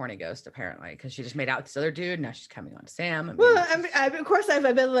really horny ghost, apparently, because she just made out with this other dude. Now she's coming on to Sam. I mean, Well, of course, I've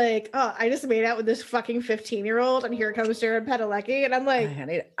been like, oh, I just made out with this fucking 15-year-old, and here comes Jared Padalecki. And I'm like,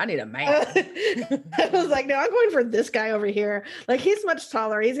 I need a man. I was like, no, I'm going for this guy over here. Like, he's much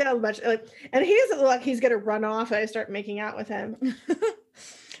taller. He's got a much, like, and he doesn't look like he's going to run off and I start making out with him.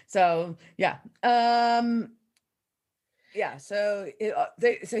 So yeah, yeah. So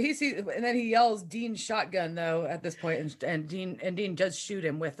he sees, and then he yells Dean's shotgun though at this point, and Dean does shoot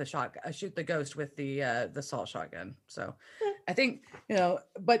him with the shoot the ghost with the assault shotgun. So I think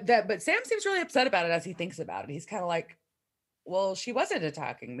but Sam seems really upset about it as he thinks about it. He's kind of like, well, she wasn't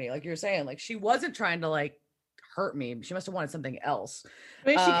attacking me, like you're saying, like she wasn't trying to like hurt me. She must have wanted something else. I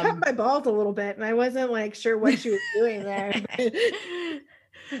mean, she cut my balls a little bit, and I wasn't like sure what she was doing there.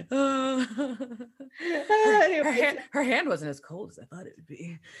 Her hand wasn't as cold as I thought it would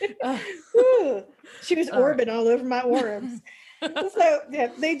be. She was orbing all over my orbs. So yeah,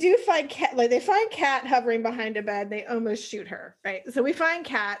 they do find Kat. Like they find Kat hovering behind a bed. They almost shoot her. Right. So we find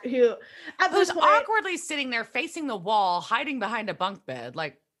Kat, who's awkwardly sitting there facing the wall, hiding behind a bunk bed.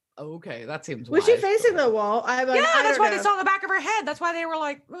 Like, okay, that seems. Was she facing the wall? That's why they saw the back of her head. That's why they were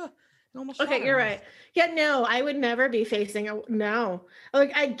like. Okay, you're right. Yeah, no, I would never be facing no.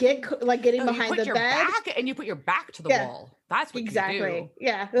 Like I get like getting behind the bed, and you put your back to the wall. That's what exactly. You do.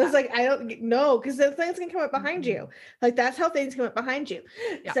 Yeah, it was like I don't know because the things can come up behind you. Like that's how things come up behind you.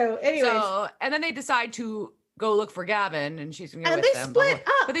 Yeah. So, anyways, and then they decide to go look for Gavin, and she's gonna go with them. Split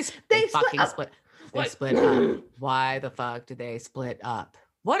up. But they fucking split. They split up. Why the fuck did they split up?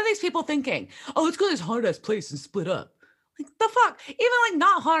 What are these people thinking? Oh, let's go to this haunted ass place and split up. Like the fuck, even like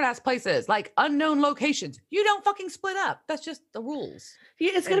not haunted ass places, like unknown locations, you don't fucking split up. That's just the rules.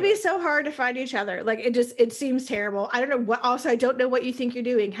 Yeah, it's gonna be so hard to find each other. Like it seems terrible. I don't know what. Also, I don't know what you think you're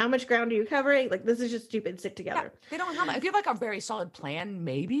doing. How much ground are you covering? Like this is just stupid. Stick together. Yeah, they don't have. If you have like a very solid plan,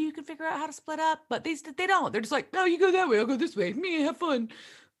 maybe you can figure out how to split up. But they don't. They're just like, no, you go that way, I'll go this way. Me, have fun.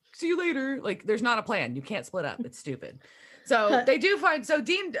 See you later. Like there's not a plan. You can't split up. It's stupid. So they do find. So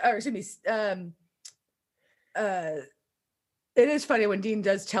Dean, or excuse me, it is funny when Dean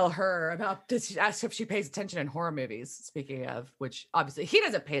does tell her about this, asks if she pays attention in horror movies, speaking of which obviously he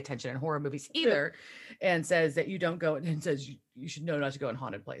doesn't pay attention in horror movies either, and says that you don't go, and says you should know not to go in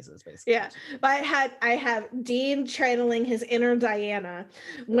haunted places, basically. Yeah, but I have Dean channeling his inner Diana.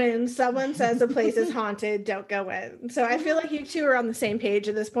 When someone says a place is haunted, don't go in. So I feel like you two are on the same page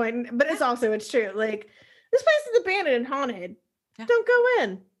at this point, but it's true. Like this place is abandoned and haunted. Yeah. Don't go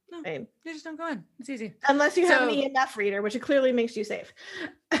in. No, you just don't go in. It's easy. Unless you have an EMF reader, which it clearly makes you safe.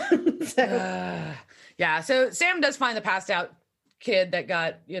 So Sam does find the passed out kid that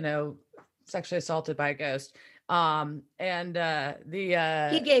got, sexually assaulted by a ghost.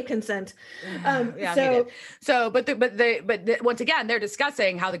 He gave consent. He did. So, but once again, they're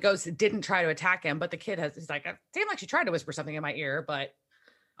discussing how the ghost didn't try to attack him, but the kid he's like, it seemed like she tried to whisper something in my ear, but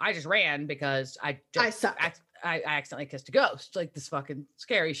I just ran because I suck. I accidentally kissed a ghost, like this fucking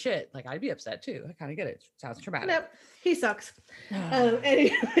scary shit. Like I'd be upset too. I kind of get it. Sounds traumatic. Nope, he sucks.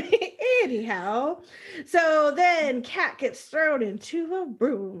 Anyhow, so then Kat gets thrown into a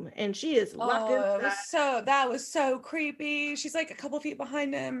room and she is locked inside. That was so creepy. She's like a couple feet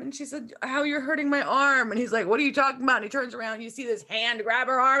behind him and she said, "How you're hurting my arm?" And he's like, "What are you talking about?" And he turns around and you see this hand grab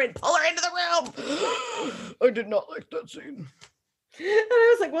her arm and pull her into the room. I did not like that scene. And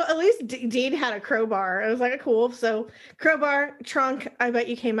I was like, well, at least Dean had a crowbar. I was like, cool. So crowbar, trunk, I bet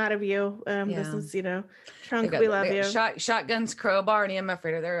you came out of you. This is, trunk, we love you. Shotguns, crowbar, and EMF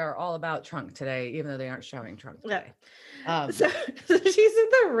reader. They are all about trunk today, even though they aren't showing trunk today. So she's in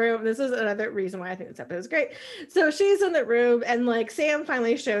the room. This is another reason why I think this episode is great. So she's in the room and like Sam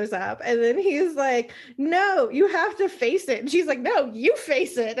finally shows up and then he's like, "No, you have to face it." And she's like, "No, you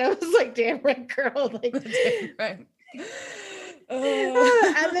face it." And I was like, "Damn right, girl." Like, right.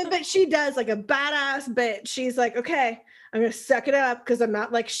 And then, but she does like a badass bitch. She's like, "Okay, I'm gonna suck it up because I'm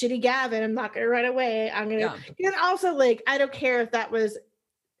not like shitty Gavin. I'm not gonna run away. I'm gonna." And also, like, I don't care if that was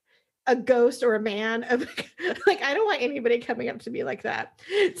a ghost or a man. Like, I don't want anybody coming up to me like that.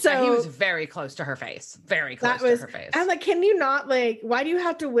 So yeah, he was very close to her face. Very close to her face. I'm like, can you not, like, why do you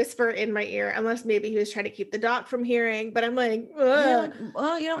have to whisper in my ear? Unless maybe he was trying to keep the doc from hearing. But I'm like, ugh.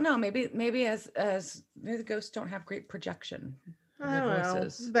 Well, you don't know. Maybe as maybe the ghosts don't have great projection. I don't know.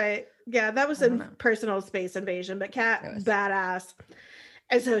 But yeah, that was some personal space invasion. But Kat, badass.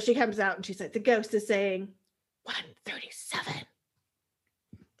 And so she comes out and she's like, the ghost is saying 137.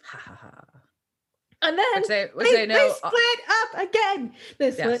 Ha ha ha. And then they split up again.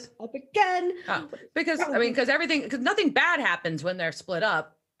 They split up again. Oh, because nothing bad happens when they're split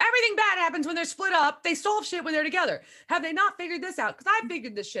up. Everything bad happens when they're split up. They solve shit when they're together. Have they not figured this out? Because I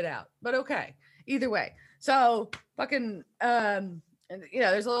figured this shit out. But okay, either way. So fucking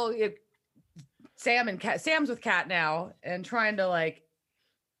there's a little Sam and Kat. Sam's with Kat now and trying to like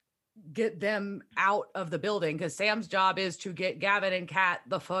get them out of the building because Sam's job is to get Gavin and Kat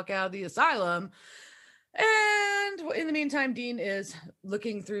the fuck out of the asylum. And in the meantime, Dean is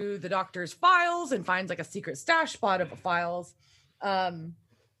looking through the doctor's files and finds like a secret stash spot of files. And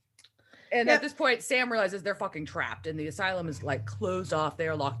at this point, Sam realizes they're fucking trapped and the asylum is like closed off. They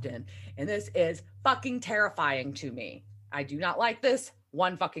are locked in. And this is fucking terrifying to me. I do not like this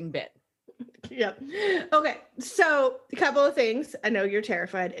one fucking bit. Yep. Okay. So a couple of things. I know you're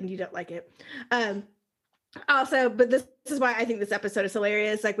terrified and you don't like it. Also, but this is why I think this episode is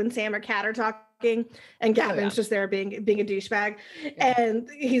hilarious. Like when Sam or Kat are talking and Gavin's just there being a douchebag. Yeah. And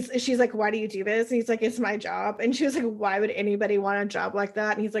she's like, why do you do this? And he's like, it's my job. And she was like, why would anybody want a job like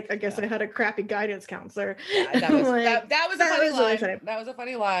that? And he's like, I guess I had a crappy guidance counselor. Yeah, that was a funny line. Really funny. That was a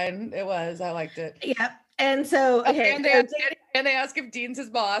funny line. It was. I liked it. Yeah. And so, okay. And they ask if Dean's his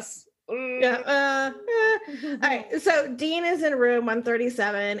boss. Yeah. All right. So Dean is in room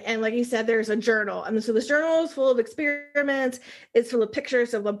 137, and like you said, there's a journal, and so this journal is full of experiments. It's full of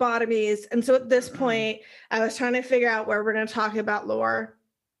pictures of lobotomies, and so at this point, I was trying to figure out where we're going to talk about lore.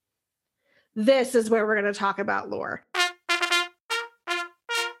 This is where we're going to talk about lore.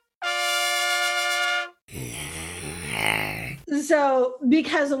 So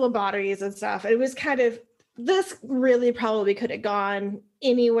because of lobotomies and stuff, it was kind of, this really probably could have gone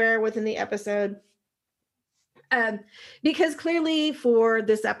anywhere within the episode. Because clearly for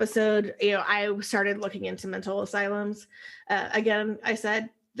this episode, I started looking into mental asylums. Again, I said,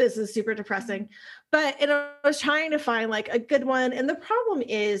 this is super depressing, but I was trying to find like a good one. And the problem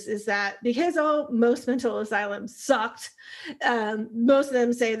is that because most mental asylums sucked, most of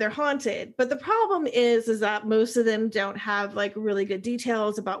them say they're haunted, but the problem is that most of them don't have like really good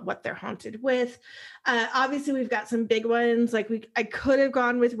details about what they're haunted with. Obviously we've got some big ones. Like I could have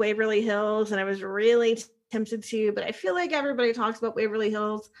gone with Waverly Hills, and I was really tempted to, but I feel like everybody talks about Waverly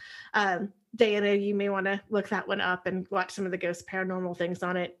Hills. Diana, you may want to look that one up and watch some of the ghost paranormal things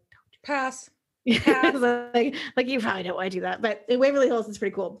on it. Pass. like you probably don't want to do that, but in Waverly Hills is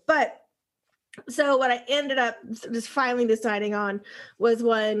pretty cool. But so what I ended up just finally deciding on was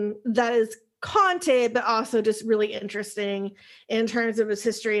one that is haunted, but also just really interesting in terms of its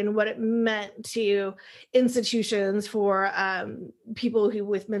history and what it meant to institutions for people who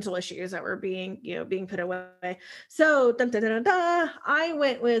with mental issues that were being put away. So I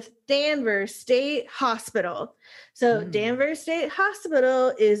went with Danvers State Hospital. So Danvers State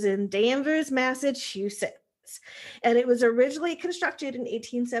Hospital is in Danvers, Massachusetts. And it was originally constructed in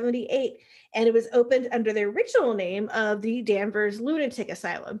 1878, and it was opened under the original name of the Danvers Lunatic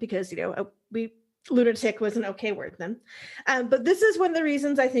Asylum because, lunatic was an okay word then. But this is one of the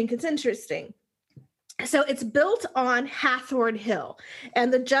reasons I think it's interesting. So it's built on Hathorne Hill,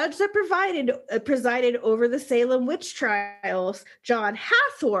 and the judge that presided over the Salem witch trials, John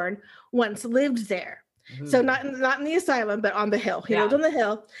Hathorne, once lived there. So not in the asylum, but on the hill. He lived on the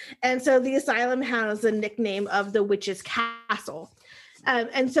hill. And so the asylum has the nickname of the Witch's Castle.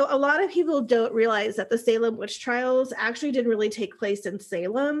 And so a lot of people don't realize that the Salem witch trials actually didn't really take place in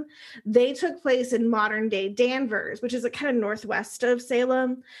Salem. They took place in modern day Danvers, which is kind of northwest of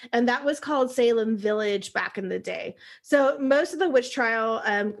Salem. And that was called Salem Village back in the day. So most of the witch trial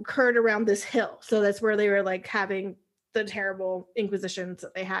occurred around this hill. So that's where they were like having the terrible inquisitions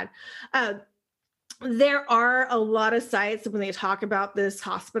that they had. There are a lot of sites when they talk about this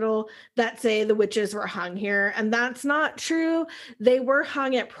hospital that say the witches were hung here, and that's not true. They were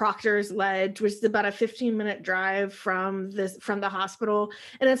hung at Proctor's Ledge, which is about a 15-minute drive from the hospital,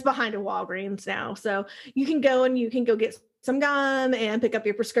 and it's behind a Walgreens now. So you can go get some gum and pick up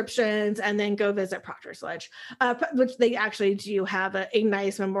your prescriptions and then go visit Proctor's Ledge, which they actually do have a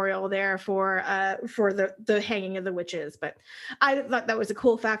nice memorial there for the hanging of the witches. But I thought that was a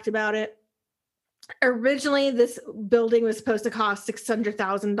cool fact about it. Originally, this building was supposed to cost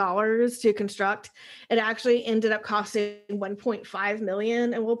 $600,000 to construct. It actually ended up costing 1.5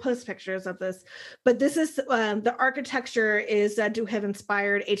 million, and we'll post pictures of this. But this is the architecture is said to have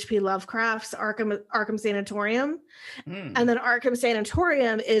inspired H.P. Lovecraft's Arkham Sanatorium, and then Arkham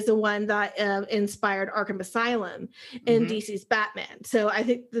Sanatorium is the one that inspired Arkham Asylum in DC's Batman. So I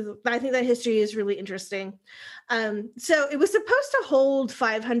think that history is really interesting. So it was supposed to hold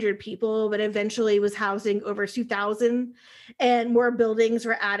 500 people, but eventually was housing over 2,000, and more buildings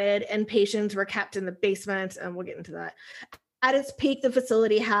were added and patients were kept in the basement. And we'll get into that. At its peak, the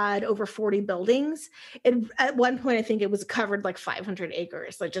facility had over 40 buildings. At one point, I think it was covered like 500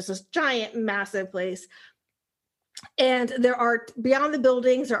 acres, like just this giant, massive place. And there are, beyond the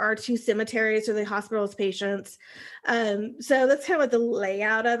buildings, there are 2 cemeteries where the hospital's patients. So that's kind of like the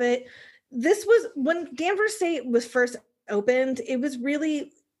layout of it. This was when Danvers State was first opened. It was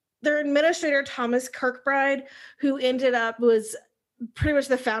really their administrator, Thomas Kirkbride, who ended up was pretty much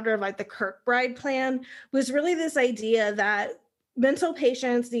the founder of like the Kirkbride plan, was really this idea that mental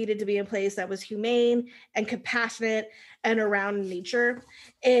patients needed to be in a place that was humane and compassionate and around nature.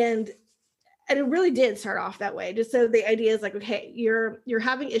 And it really did start off that way. Just so the idea is like, okay, you're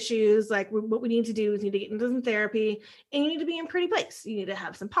having issues. Like what we need to do is need to get into some therapy, and you need to be in a pretty place. You need to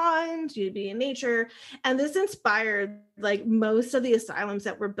have some ponds. You need to be in nature. And this inspired like most of the asylums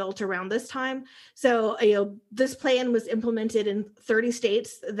that were built around this time. So, this plan was implemented in 30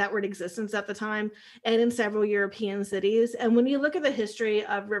 states that were in existence at the time, and in several European cities. And when you look at the history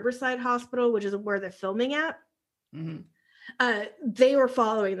of Riverside Hospital, which is where they're filming at, they were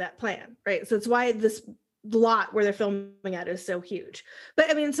following that plan, right? So it's why this lot where they're filming at is so huge. But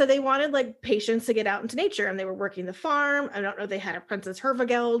I mean, so they wanted like patients to get out into nature, and they were working the farm. I don't know if they had a Princess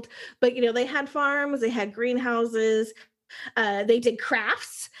Hervageld, but they had farms, they had greenhouses. They did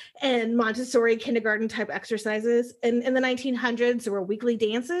crafts and Montessori kindergarten type exercises. And in the 1900s, there were weekly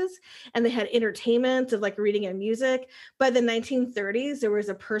dances, and they had entertainment of like reading and music. By the 1930s, there was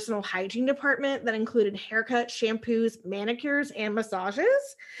a personal hygiene department that included haircuts, shampoos, manicures, and massages.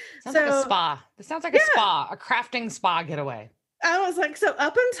 Sounds like a spa. This sounds like a spa, a crafting spa getaway. I was like, so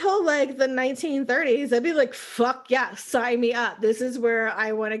up until like the 1930s, I'd be like, fuck yeah, sign me up. This is where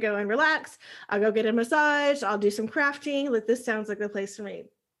I want to go and relax. I'll go get a massage. I'll do some crafting. Like, this sounds like the place for me.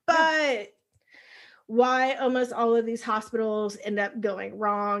 But why almost all of these hospitals end up going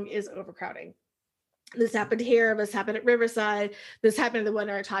wrong is overcrowding. This happened here. This happened at Riverside. This happened to the one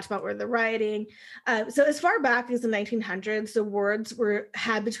I talked about where the rioting. So as far back as the 1900s, the wards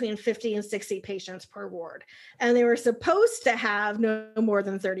had between 50 and 60 patients per ward. And they were supposed to have no more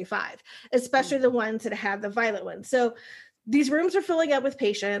than 35, especially the ones that had the violent ones. So these rooms are filling up with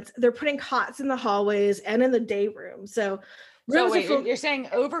patients. They're putting cots in the hallways and in the day room. So wait, you're saying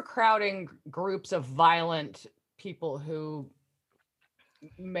overcrowding groups of violent people who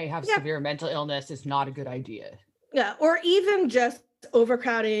may have severe mental illness is not a good idea. Yeah, or even just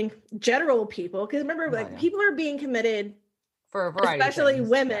overcrowding general people. Because remember, people are being committed for a variety, especially of things.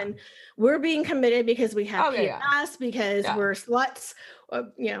 women. We're being committed because we have PMS, because we're sluts.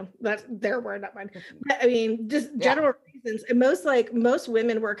 That's their word, not mine. But I mean, just general reasons. And most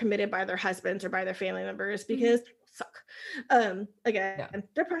women were committed by their husbands or by their family members because they suck.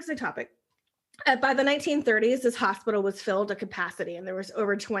 Depressing topic. By the 1930s, this hospital was filled to capacity, and there was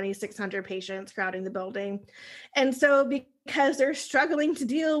over 2,600 patients crowding the building. And so because they're struggling to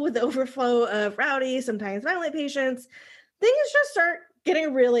deal with the overflow of rowdy, sometimes violent patients, things just start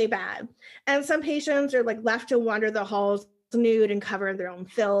getting really bad. And some patients are like left to wander the halls nude and cover in their own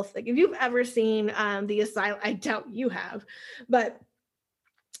filth. Like if you've ever seen the asylum, I doubt you have, but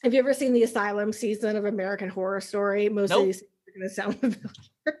have you ever seen the asylum season of American Horror Story? Most of these things are going to sound familiar.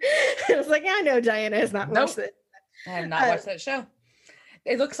 I was like, I know Diana has not watched it. I have not watched that show.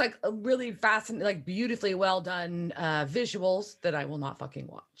 It looks like a really fascinating, like beautifully well done visuals that I will not fucking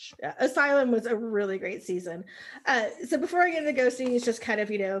watch. Yeah, Asylum was a really great season. So before I get into ghosting, it's just kind of,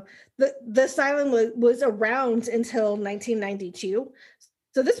 the Asylum was around until 1992.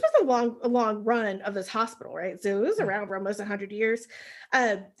 So this was a long run of this hospital, right? So it was around for almost 100 years.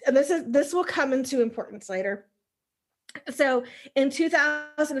 And this will come into importance later. So in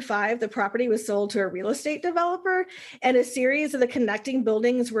 2005, the property was sold to a real estate developer, and a series of the connecting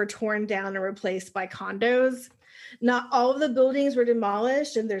buildings were torn down and replaced by condos. Not all of the buildings were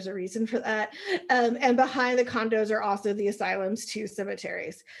demolished, and there's a reason for that. And behind the condos are also the asylum's 2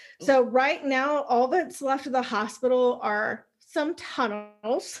 cemeteries. So right now, all that's left of the hospital are some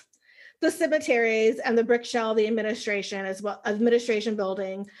tunnels the cemeteries and the brick shell, the administration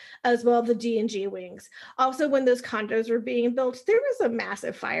building, as well the D&G wings. Also, when those condos were being built, there was a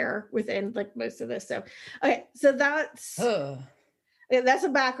massive fire within like most of this. So, okay, so that's a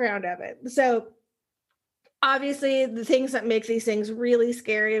background of it. So obviously the things that make these things really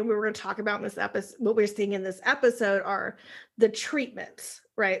scary, and we were going to talk about in this episode, what we're seeing in this episode are the treatments,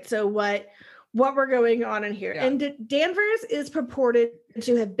 right? So what we're going on in here. Yeah. And Danvers is purported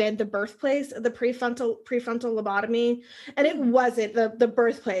to have been the birthplace of the prefrontal lobotomy, and it wasn't the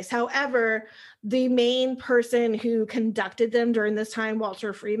birthplace. However, the main person who conducted them during this time,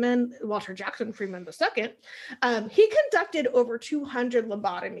 Walter Jackson Freeman II, he conducted over 200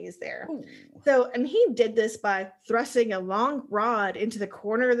 lobotomies there. Ooh. So, and he did this by thrusting a long rod into the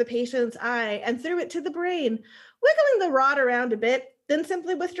corner of the patient's eye and through it to the brain, wiggling the rod around a bit, then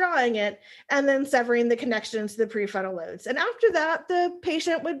simply withdrawing it, and then severing the connections to the prefrontal lobes. And after that, the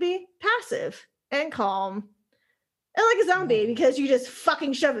patient would be passive and calm and like a zombie because you just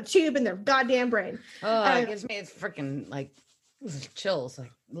fucking shove a tube in their goddamn brain. Oh, it gives me freaking like chills.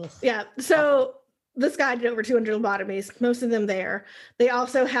 Like, ugh. Yeah. So this guy did over 200 lobotomies, most of them there. They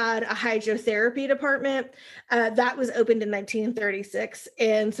also had a hydrotherapy department that was opened in 1936.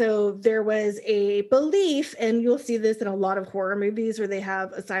 And so there was a belief, and you'll see this in a lot of horror movies where they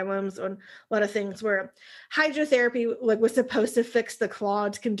have asylums and a lot of things where hydrotherapy was supposed to fix the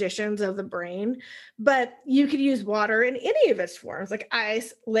clogged conditions of the brain, but you could use water in any of its forms, like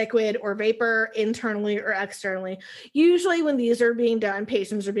ice, liquid, or vapor, internally or externally. Usually when these are being done,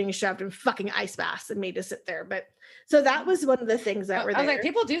 patients are being shoved in fucking ice baths and made to sit there. But so that was one of the things that were there. I was like,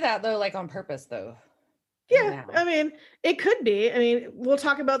 people do that though, like on purpose though. Yeah, I mean, it could be. I mean, we'll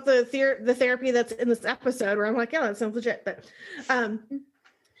talk about the therapy that's in this episode where I'm like, yeah, that sounds legit. But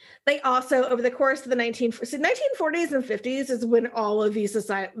they also, over the course of the 1940s and 50s is when all of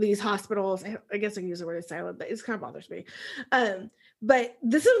these hospitals, I guess I use the word asylum, but it kind of bothers me. But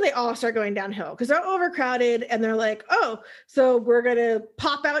this is when they all start going downhill because they're overcrowded and they're like, oh, so we're going to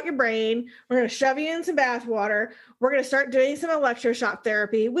pop out your brain. We're going to shove you in some bath water. We're going to start doing some electroshock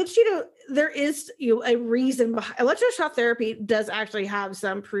therapy, which, there is a reason behind. Electroshock therapy does actually have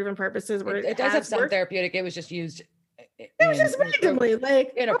some proven purposes. Where it does have some therapeutic. It was just used. It was just randomly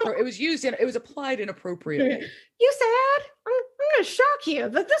it was applied inappropriately. You sad? I'm gonna shock you,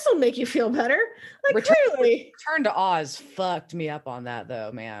 but this will make you feel better. Like clearly. Return to Oz fucked me up on that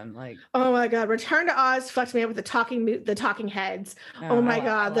though, man. Like, oh my god, Return to Oz fucked me up with the talking heads. Oh my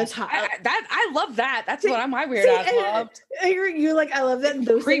god, I love that. That's what my weird ass loved. You like, I love that. And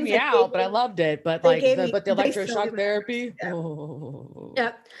those creeped me out, but I loved it. But like, the electroshock therapy. Yeah. Oh.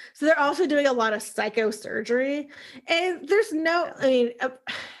 Yeah. So they're also doing a lot of psychosurgery, and there's no, I mean.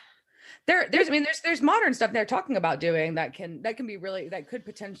 There's modern stuff they're talking about doing that can be really, that could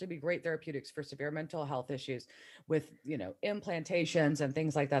potentially be great therapeutics for severe mental health issues with, implantations and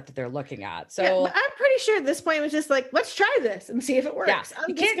things like that they're looking at. So yeah, I'm pretty sure at this point it was just like, let's try this and see if it works. Yeah.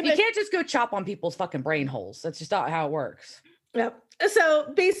 You can't just go chop on people's fucking brain holes. That's just not how it works. Yep.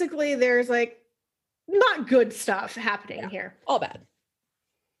 So basically there's like not good stuff happening here. All bad.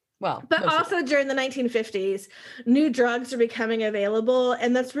 Well, but also during the 1950s, new drugs are becoming available,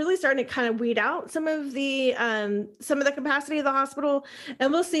 and that's really starting to kind of weed out some of the capacity of the hospital.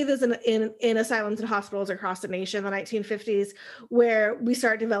 And we'll see this in asylums and hospitals across the nation in the 1950s, where we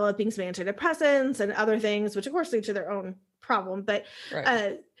start developing some antidepressants and other things, which of course lead to their own problem. But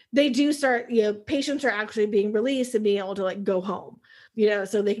they do start, patients are actually being released and being able to like go home.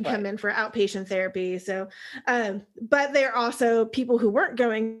 So they can come in for outpatient therapy. So, but they're also people who weren't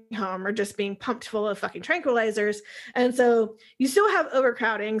going home or just being pumped full of fucking tranquilizers. And so you still have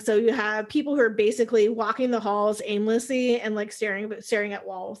overcrowding. So you have people who are basically walking the halls aimlessly and like staring at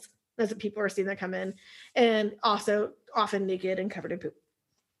walls as the people are seeing them come in, and also often naked and covered in poop.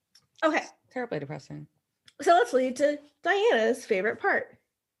 Okay. Terribly depressing. So let's lead to Diana's favorite part.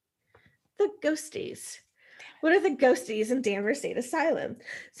 The ghosties. What are the ghosties in Danvers State Asylum?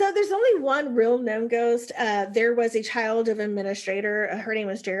 So there's only one real known ghost. There was a child of administrator. Her name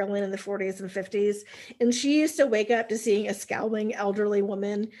was Geraldine in the 40s and 50s. And she used to wake up to seeing a scowling elderly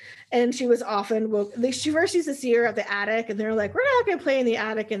woman. And she was often she first used to see her at the attic. And they're like, we're not going to play in the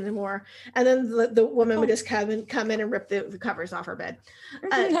attic anymore. And then the woman would just come in and rip the covers off her bed.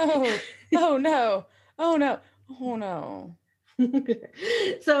 No.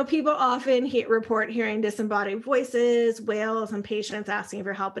 So people often report hearing disembodied voices, wails, and patients asking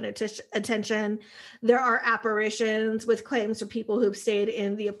for help and attention. There are apparitions with claims for people who've stayed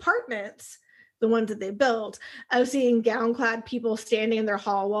in the apartments the ones that they built, of seeing gown-clad people standing in their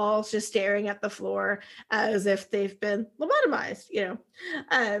hall walls, just staring at the floor as if they've been lobotomized,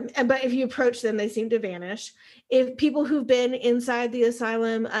 but if you approach them, they seem to vanish. If people who've been inside the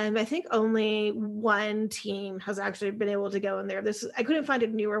asylum, I think only one team has actually been able to go in there. I couldn't find a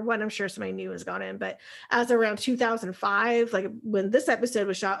newer one. I'm sure somebody new has gone in, but as around 2005, like when this episode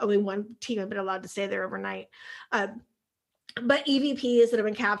was shot, only one team had been allowed to stay there overnight. But EVPs that have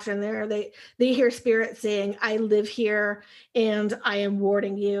been captured in there, they hear spirits saying, "I live here and I am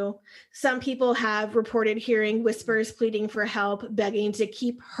warding you." Some people have reported hearing whispers pleading for help, begging to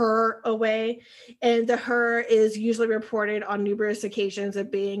keep her away. And the her is usually reported on numerous occasions of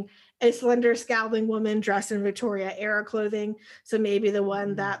being a slender, scowling woman dressed in Victoria era clothing. So maybe the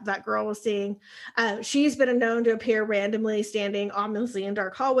one that girl was seeing. She's been known to appear randomly standing ominously in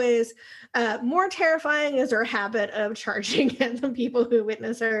dark hallways. More terrifying is her habit of charging at the people who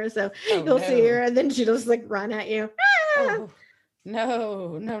witness her. So you'll see her and then she'll just like run at you. Oh,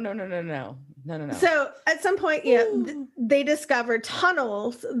 no. So at some point, they discovered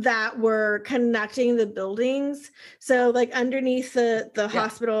tunnels that were connecting the buildings. So like underneath the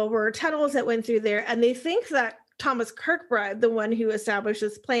hospital were tunnels that went through there. And they think that Thomas Kirkbride, the one who established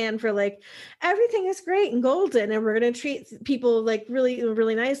this plan for like, everything is great and golden and we're going to treat people like really,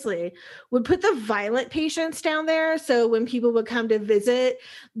 really nicely, would put the violent patients down there. So when people would come to visit,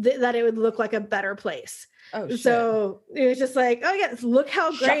 that it would look like a better place. Oh, shit. So it was just like, oh yes, look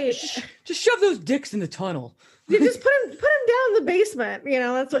how great. Just shove those dicks in the tunnel. You just put them down in the basement.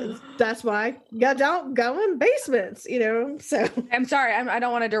 That's why don't go in basements. So I'm sorry, I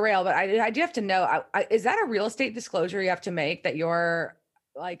don't want to derail, but I do have to know. Is that a real estate disclosure you have to make, that your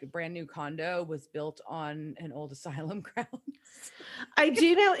like brand new condo was built on an old asylum grounds? I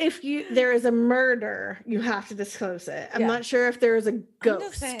do know if there is a murder, you have to disclose it. I'm not sure if there is a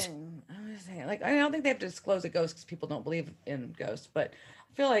ghost. I'm just saying. Like, I don't think they have to disclose a ghost because people don't believe in ghosts, but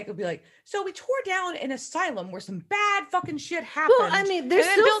I feel like it'd be like, so we tore down an asylum where some bad fucking shit happened. Well, I mean, there's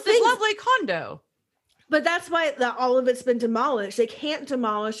and still built this lovely condo. But that's why all of it's been demolished. They can't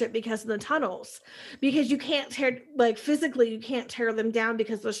demolish it because of the tunnels, because you can't physically, you can't tear them down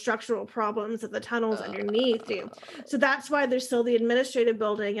because of the structural problems of the tunnels underneath you. So that's why there's still the administrative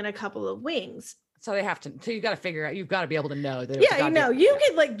building and a couple of wings. So they have to. So you got to figure out. You've got to be able to know that. You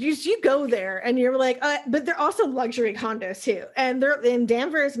could you go there and you're like, but they're also luxury condos too, and they're in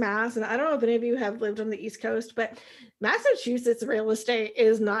Danvers, Mass. And I don't know if any of you have lived on the East Coast, but Massachusetts real estate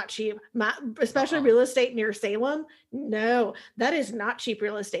is not cheap, especially real estate near Salem. No, that is not cheap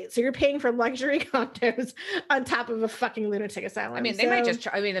real estate. So you're paying for luxury condos on top of a fucking lunatic asylum. I mean, they might just.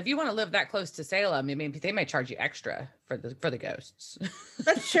 I mean, if you want to live that close to Salem, I mean, they might charge you extra for the ghosts.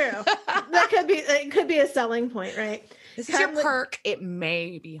 That's true. It could be a selling point, right? This is your perk. It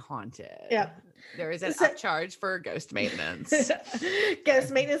may be haunted. Yeah. There is an upcharge for ghost maintenance.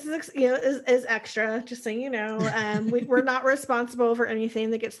 Ghost maintenance is extra, just so you know. We're not responsible for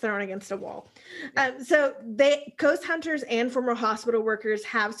anything that gets thrown against a wall. So ghost hunters and former hospital workers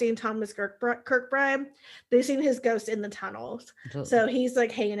have seen Thomas Kirkbride. They've seen his ghost in the tunnels. Absolutely. So he's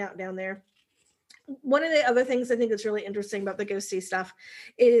like hanging out down there. One of the other things I think is really interesting about the ghosty stuff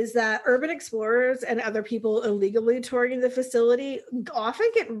is that urban explorers and other people illegally touring the facility often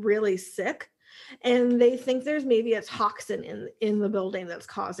get really sick. And they think there's maybe a toxin in the building that's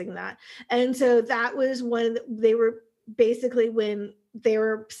causing that. And so that was when they were basically, when they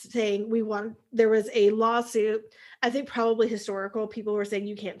were saying there was a lawsuit, I think probably historical people were saying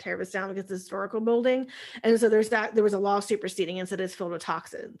you can't tear this down because it's a historical building. And so there was a lawsuit proceeding and said it's filled with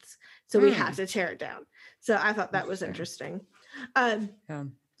toxins. So we have to tear it down. So I thought that was interesting.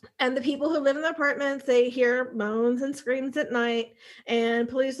 And the people who live in the apartments, they hear moans and screams at night, and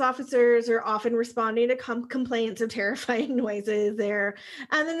police officers are often responding to complaints of terrifying noises there.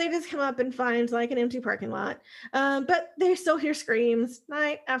 And then they just come up and find like an empty parking lot. But they still hear screams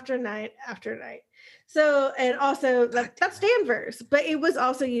night after night after night. So, and also that's Danvers, but it was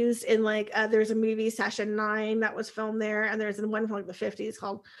also used in there's a movie, Session 9, that was filmed there. And there's one from the 50s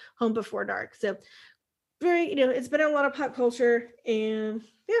called Home Before Dark. So very, it's been a lot of pop culture, and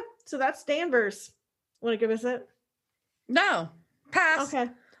so that's Danvers. Want to give us it? No, pass.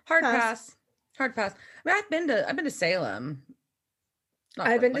 Okay, hard pass. I mean, I've been to Salem.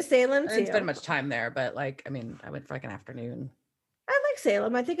 I've been to Salem too. I didn't spend much time there, but I went for an afternoon. I like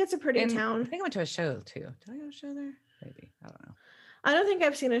Salem. I think it's a pretty town. I think I went to a show too. Did I go to a show there? Maybe, I don't know. I don't think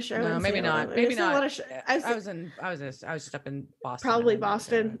I've seen a show. No, maybe Salem. not. Maybe not. I was just up in Boston. Probably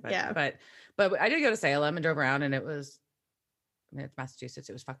Boston. But I did go to Salem and drove around, and it's Massachusetts.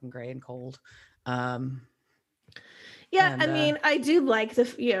 It was fucking gray and cold. Yeah, And I mean, I do like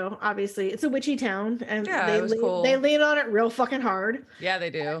obviously it's a witchy town, and yeah, it was cool. they lean on it real fucking hard. Yeah, they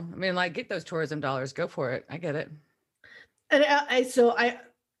do. I mean, like, get those tourism dollars, go for it. I get it. And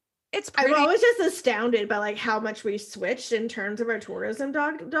It's I'm pretty. always just astounded by like how much we switched in terms of our tourism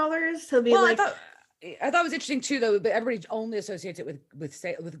dollars. So be Well, like, I thought it was interesting too, though. But everybody only associates it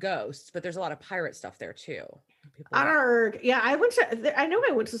with ghosts, but there's a lot of pirate stuff there too. yeah, I know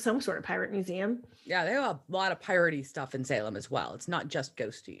I went to some sort of pirate museum. Yeah, they have a lot of piratey stuff in Salem as well. It's not just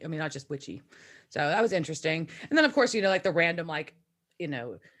ghosty. I mean, not just witchy. So that was interesting. And then, of course, like the random, like,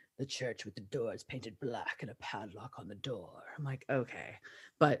 the church with the doors painted black and a padlock on the door. I'm like, okay,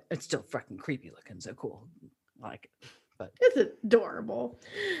 but it's still fucking creepy looking. So cool. I like it. But it's adorable.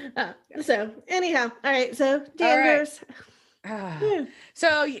 So anyhow, all right. So Danvers.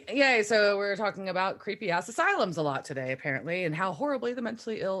 So we're talking about creepy ass asylums a lot today, apparently, and how horribly the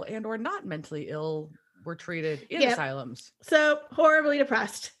mentally ill and or not mentally ill were treated in asylums. So horribly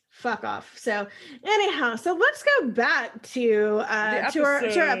depressed. Fuck off. So anyhow, so let's go back to our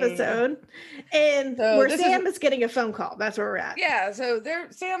episode, and where Sam is getting a phone call. That's where we're at. Yeah. So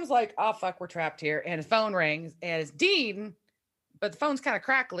Sam's like, oh fuck, we're trapped here, and his phone rings, and it's Dean, but the phone's kind of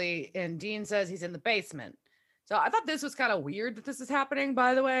crackly, and Dean says he's in the basement. So I thought this was kind of weird that this is happening,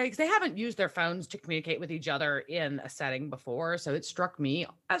 by the way, because they haven't used their phones to communicate with each other in a setting before. So it struck me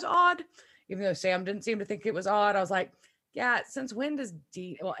as odd, even though Sam didn't seem to think it was odd. I was like, yeah, since when does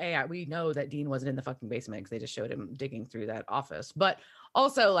Dean, well, we know that Dean wasn't in the fucking basement because they just showed him digging through that office. But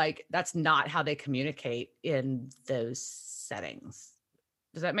also, like, that's not how they communicate in those settings.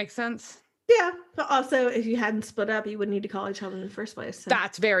 Does that make sense? Yeah, but also if you hadn't split up, you wouldn't need to call each other in the first place. So.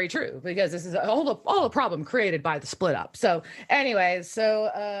 That's very true, because this is all the problem created by the split up. So anyways, so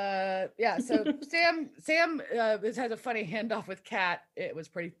Sam has a funny handoff with Kat. It was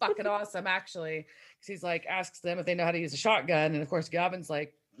pretty fucking awesome, actually. He's like, asks them if they know how to use a shotgun, and of course Gavin's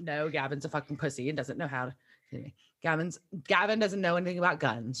like, no, Gavin's a fucking pussy and doesn't know how to. Gavin doesn't know anything about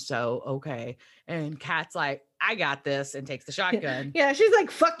guns, so okay. And Kat's like, I got this, and takes the shotgun. Yeah, she's like,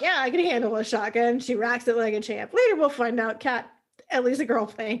 fuck yeah, I can handle a shotgun. She racks it like a champ. Later we'll find out Kat, at least a girl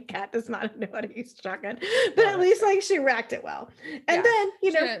playing Kat, does not know how to use a shotgun. But at least like she racked it well. And then, they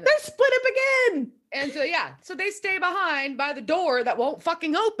split up again. And so they stay behind by the door that won't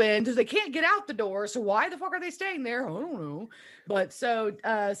fucking open because they can't get out the door. So why the fuck are they staying there? I don't know. But so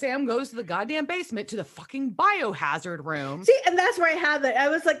Sam goes to the goddamn basement, to the fucking biohazard room. See, and that's where I had that. I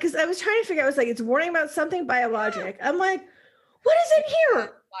was like, because I was trying to figure out, I was like, it's warning about something biologic. I'm like, what is in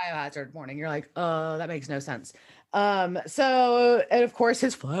here? Biohazard warning. You're like, that makes no sense. So, and of course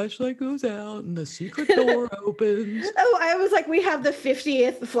his flashlight goes out and the secret door opens. Oh, I was like, we have the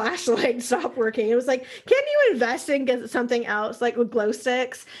 50th flashlight stop working. It was like, can you invest in get something else, like with glow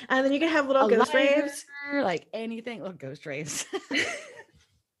sticks, and then you can have little ghost rays, like anything, little ghost rays. But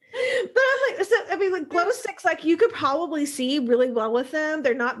I'm like, so, I mean, with glow sticks, like you could probably see really well with them.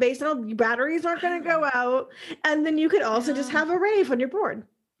 They're not based on, batteries aren't going to go out, and then you could also just have a rave on your board.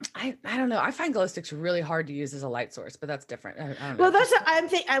 I don't know. I find glow sticks really hard to use as a light source, but that's different. I don't know. Well, that's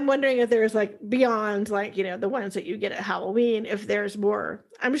I'm wondering if there's like beyond like, the ones that you get at Halloween, if there's more.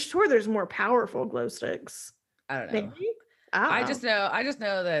 I'm sure there's more powerful glow sticks. I don't know. Maybe? I just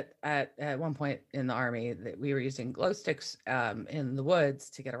know that at one point in the Army that we were using glow sticks in the woods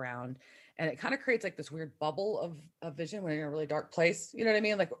to get around. And it kind of creates like this weird bubble of vision when you're in a really dark place. You know what I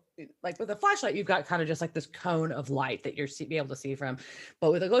mean? Like with a flashlight, you've got kind of just like this cone of light that you're be able to see from.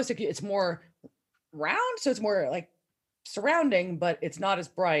 But with a glow stick, it's more round. So it's more like surrounding, but it's not as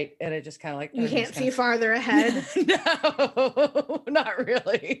bright. And it just kind of like... You can't see farther ahead. No, not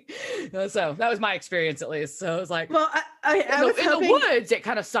really. So that was my experience, at least. So it was like... Well, I was hoping... In the woods, it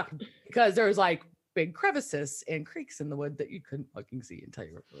kind of sucked because there was like big crevices and creeks in the wood that you couldn't fucking see until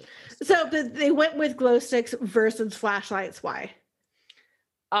you were really close. So they went with glow sticks versus flashlights. Why?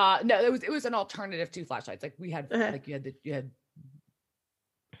 No, it was an alternative to flashlights. Like we had, like you had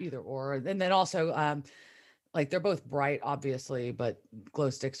either or, and then also, like they're both bright, obviously, but glow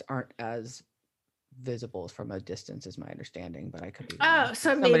sticks aren't as visible from a distance, is my understanding. But I could be. Oh,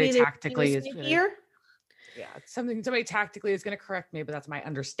 so maybe tactically is here. Yeah, somebody tactically is going to correct me, but that's my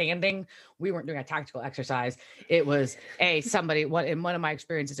understanding. We weren't doing a tactical exercise. It was in one of my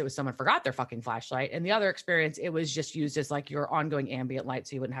experiences, it was someone forgot their fucking flashlight. And the other experience, it was just used as like your ongoing ambient light,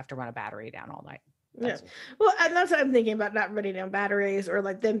 so you wouldn't have to run a battery down all night. Well, and that's what I'm thinking about, not running down batteries or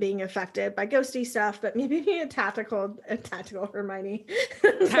like them being affected by ghosty stuff, but maybe being a tactical Hermione.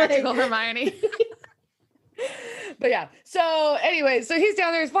 Tactical Hermione. But yeah. So anyway, so he's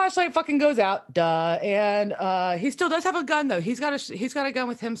down there. His flashlight fucking goes out. Duh. And he still does have a gun though. He's got a gun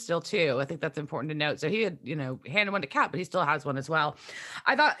with him still too. I think that's important to note. So he had, handed one to Kat, but he still has one as well.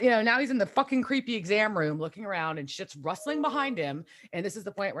 I thought, now he's in the fucking creepy exam room looking around and shit's rustling behind him. And this is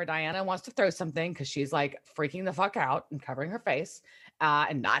the point where Diana wants to throw something because she's like freaking the fuck out and covering her face.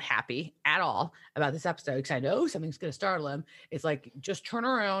 And not happy at all about this episode because I know something's going to startle him. It's like, just turn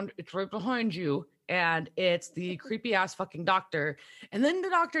around. It's right behind you. And it's the creepy ass fucking doctor. And then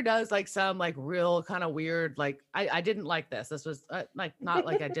the doctor does like some like real kind of weird, like, I didn't like this. This was like, not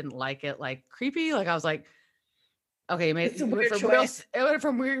like I didn't like it, like creepy. Like I was like, okay, it went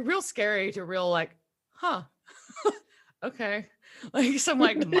from real scary to real like, huh, okay. Like some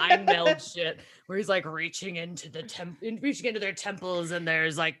like mind meld shit where he's like reaching into their temples and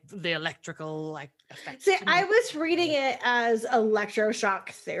there's like the electrical like effects. See, I was reading it as electroshock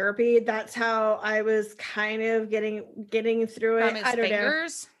therapy. That's how I was kind of getting through it. I don't know.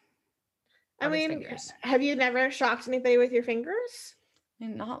 I mean, have you never shocked anybody with your fingers?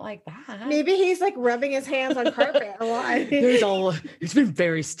 Not like that. Maybe he's like rubbing his hands on carpet a lot. It's been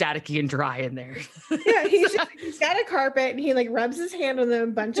very staticky and dry in there. Yeah, he's got a carpet and he like rubs his hand on them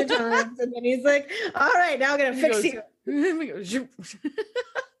a bunch of times and then he's like, all right, now I'm gonna fix you.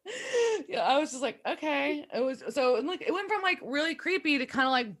 Yeah, I was just like, okay. It was so like it went from like really creepy to kind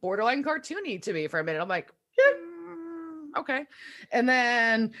of like borderline cartoony to me for a minute. I'm like, okay. And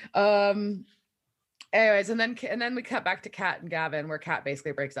then anyways, and then we cut back to Kat and Gavin, where Kat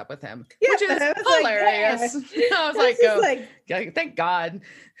basically breaks up with him, which is hilarious. Like, yeah. I was like, thank God,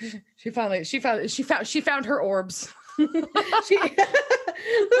 she found her orbs. The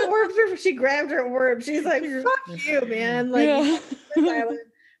orbs. She grabbed her orbs. She's like, "Fuck you, man! Like,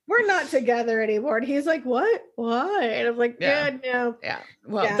 we're not together anymore." And he's like, "What? Why?" And I'm like, "Good, no." Yeah.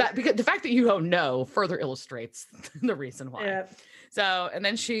 Well, because the fact that you don't know further illustrates the reason why. Yeah. So, and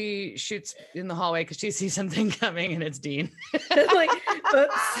then she shoots in the hallway because she sees something coming and it's Dean. Like,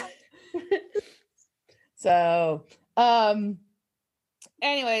 oops. So,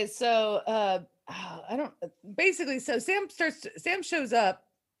 anyway, so, so Sam shows up.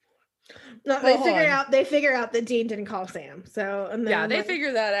 No, they figure out that Dean didn't call Sam. So, and then they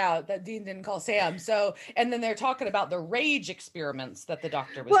figure that out, that Dean didn't call Sam. So, and then they're talking about the rage experiments that the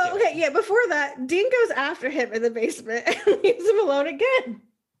doctor was doing. Okay, yeah, before that, Dean goes after him in the basement and leaves him alone again.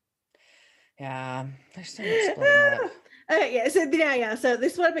 Yeah, they're still splitting up. Okay, yeah. So they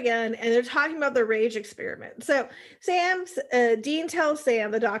split up again, and they're talking about the rage experiment. So Dean tells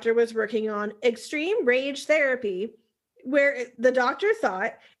Sam the doctor was working on extreme rage therapy, where the doctor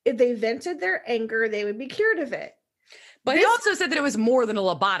thought if they vented their anger, they would be cured of it. But he also said that it was more than a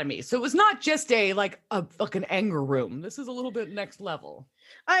lobotomy. So it was not just a fucking anger room. This is a little bit next level.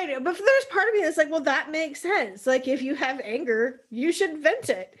 I know, but there's part of me that's like, well, that makes sense. Like, if you have anger, you should vent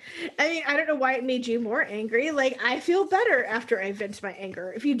it. I mean, I don't know why it made you more angry. Like, I feel better after I vent my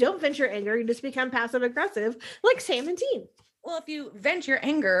anger. If you don't vent your anger, you just become passive aggressive, like Sam and Dean. Well, if you vent your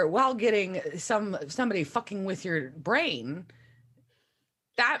anger while getting somebody fucking with your brain,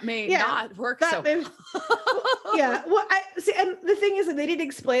 that may not work so well. Yeah. Well, I see, and the thing is that they didn't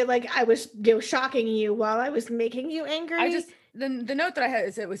explain like I was shocking you while I was making you angry. The note that I had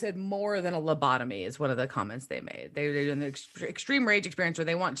is it said more than a lobotomy is one of the comments they made. They're doing the extreme rage experience where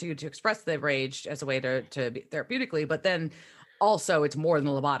they want you to express the rage as a way to be therapeutically, but then also it's more than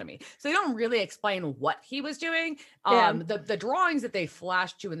a lobotomy. So they don't really explain what he was doing. The drawings that they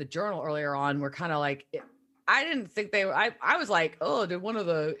flashed you in the journal earlier on were kind of like, I didn't think they were, I was like, oh, did one of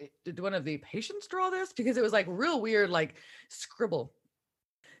the patients draw this? Because it was like real weird, like scribble.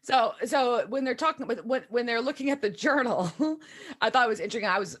 So when they're talking when they're looking at the journal, I thought it was interesting.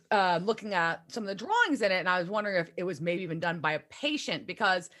 I was looking at some of the drawings in it, and I was wondering if it was maybe even done by a patient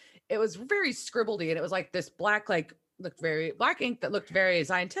because it was very scribbledy, and it was like this black, like looked very black ink that looked very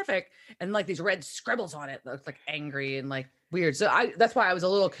scientific, and like these red scribbles on it that looked like angry and like weird. So that's why I was a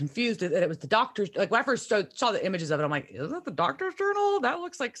little confused that it was the doctor's. Like when I first saw the images of it, I'm like, is that the doctor's journal? That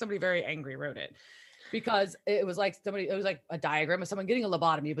looks like somebody very angry wrote it. Because it was like a diagram of someone getting a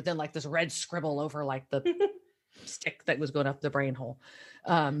lobotomy, but then like this red scribble over like the stick that was going up the brain hole.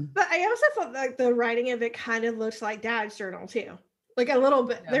 But I also thought like the writing of it kind of looks like Dad's journal too. Like a little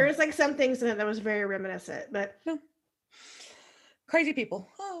bit. Yeah. There was like some things in it that was very reminiscent, but crazy people.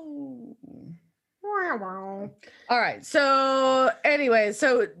 Oh. All right. So anyway,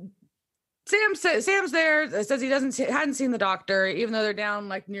 so Sam's there, says he hadn't seen the doctor, even though they're down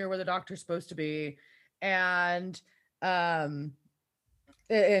like near where the doctor's supposed to be. And Dean's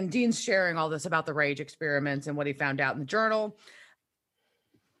sharing all this about the rage experiments and what he found out in the journal.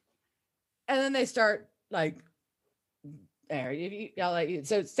 And then they start like there.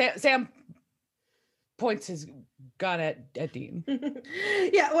 So Sam points his gun at Dean.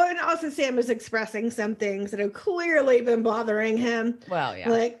 Yeah, well, and also Sam is expressing some things that have clearly been bothering him. Well, yeah.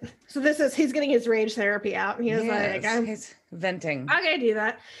 Like, so he's getting his rage therapy out, and he's he's venting. I'm gonna do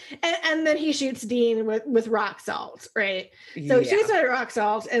that, and then he shoots Dean with rock salt, right? So he shoots at rock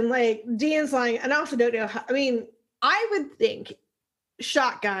salt, and like Dean's like, and I also don't know how. I mean, I would think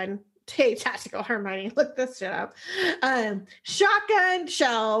shotgun. Hey, tactical Hermione, look this shit up. Shotgun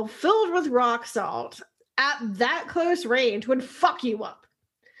shell filled with rock salt at that close range would fuck you up.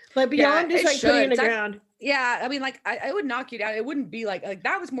 Like beyond just like putting in the ground. Yeah, I mean, like I would knock you down. It wouldn't be like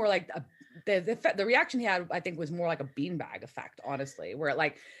that was more like the reaction he had, I think, was more like a beanbag effect, honestly, where it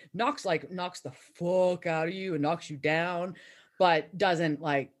like knocks the fuck out of you and knocks you down, but doesn't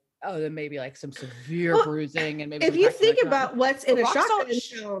like, oh, then maybe like some severe bruising and maybe if you think about what's in a shotgun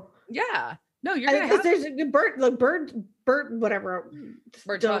shell. Yeah. No, you're gonna have there's a bird, whatever,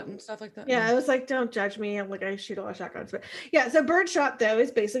 bird shot and stuff like that. Yeah, I was like, don't judge me. I'm like, I shoot a lot of shotguns, but yeah. So bird shot though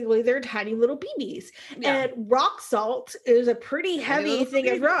is basically they're tiny little BBs, and rock salt is a pretty heavy thing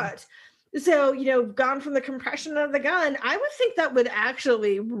of rot. So gone from the compression of the gun, I would think that would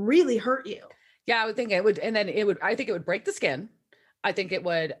actually really hurt you. Yeah, I would think it would, and then I think it would break the skin. I think it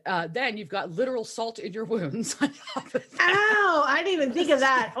would. Then you've got literal salt in your wounds. Ow! I didn't even think of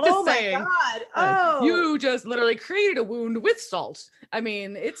that. Oh my god! Oh, you just literally created a wound with salt. I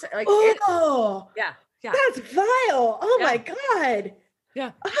mean, it's like yeah. That's vile. Oh my god.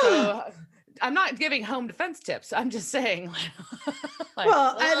 Yeah. So, I'm not giving home defense tips. I'm just saying.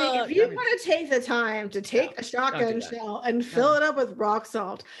 Well, I mean, if you want to take the time to take a shotgun shell and fill it up with rock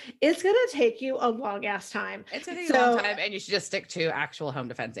salt, it's going to take you a long ass time. It's going to take a long time, and you should just stick to actual home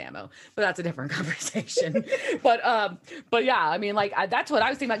defense ammo. But that's a different conversation. but yeah, I mean, like that's what I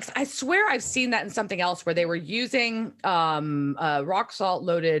was thinking. Like, I swear I've seen that in something else where they were using rock salt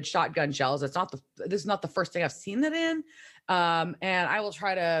loaded shotgun shells. This is not the first thing I've seen that in. And I will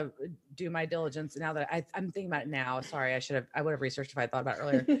try to do my diligence now that I'm thinking about it now. Sorry, I would have researched if I thought about it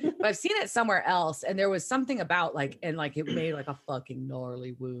earlier, but I've seen it somewhere else. And there was something about like, and like it made like a fucking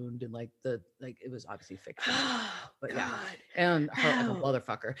gnarly wound, and like it was obviously fiction, but yeah, and hurt like a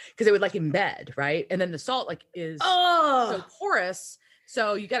motherfucker because it would like embed, right? And then the salt like is so porous.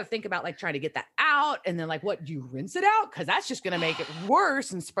 So you got to think about like trying to get that out, and then like what do you rinse it out? Because that's just gonna make it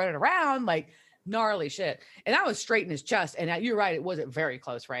worse and spread it around like. Gnarly shit. And that was straight in his chest. And you're right, it wasn't very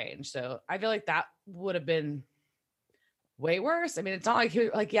close range. So I feel like that would have been way worse. I mean, it's not like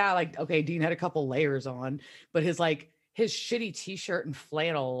okay, Dean had a couple layers on, but his shitty t-shirt and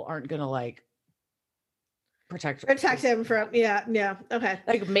flannel aren't gonna like protect him from okay.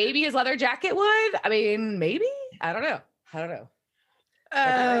 Like maybe his leather jacket would. I mean, maybe. I don't know.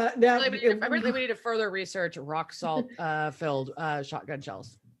 I really need to further research rock salt filled shotgun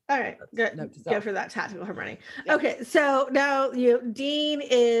shells. All right, good for that tactical Hermione. Yeah. Okay, so now Dean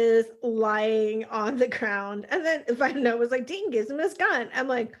is lying on the ground, and then if I know, it was like Dean gives him his gun. I'm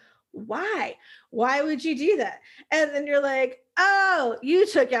like, why? Why would you do that? And then you're like, oh, you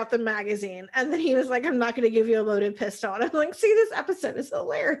took out the magazine. And then he was like, I'm not going to give you a loaded pistol. And I'm like, see, this episode is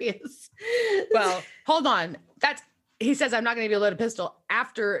hilarious. Well, hold on. He says, I'm not going to give you a loaded pistol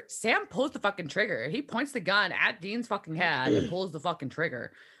after Sam pulls the fucking trigger. He points the gun at Dean's fucking head and pulls the fucking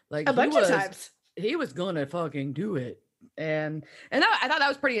trigger. Like a bunch of times. He was going to fucking do it. And I thought that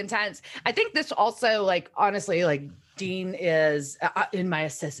was pretty intense. I think this also, like, honestly, like Dean is, in my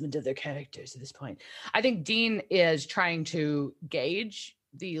assessment of their characters at this point, I think Dean is trying to gauge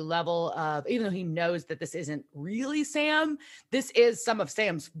the level of, even though he knows that this isn't really Sam, this is some of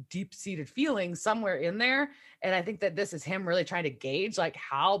Sam's deep-seated feelings somewhere in there. And I think that this is him really trying to gauge, like,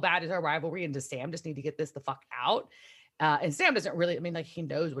 how bad is our rivalry, and does Sam just need to get this the fuck out? And Sam doesn't really, I mean, like, he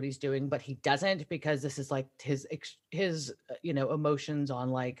knows what he's doing, but he doesn't, because this is like his emotions on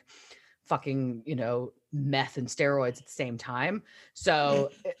like fucking, meth and steroids at the same time.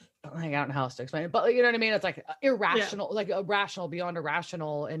 So I don't know how else to explain it, but you know what I mean? It's like irrational, like irrational beyond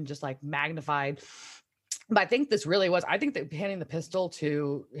irrational, and just like magnified. But I think this really was, I think that handing the pistol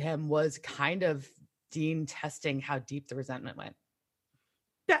to him was kind of Dean testing how deep the resentment went.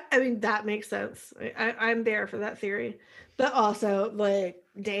 Yeah, I mean, that makes sense. I'm there for that theory, but also like,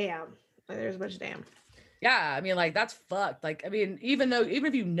 damn, there's a bunch of damn. Yeah, I mean, like, that's fucked. Like, I mean, even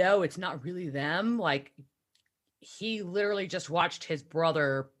if you know it's not really them, like, he literally just watched his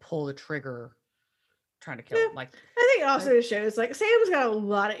brother pull the trigger trying to kill him. Like, I think it also shows like Sam's got a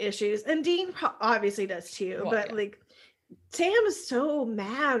lot of issues, and Dean obviously does too, but like Sam is so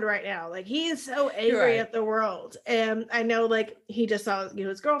mad right now. Like, he is so You're angry right. at the world. And I know, like, he just saw,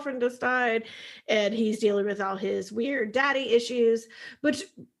 his girlfriend just died, and he's dealing with all his weird daddy issues, which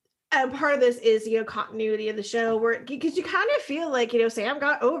part of this is, continuity of the show, where, because you kind of feel like, Sam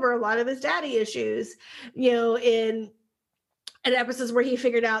got over a lot of his daddy issues, in episodes where he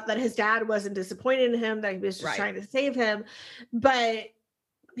figured out that his dad wasn't disappointed in him, that he was just trying to save him. But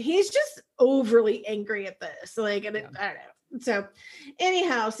he's just overly angry at this. Like, and I don't know. So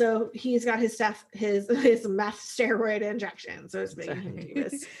anyhow, so he's got his stuff, his meth steroid injection. So it's making him do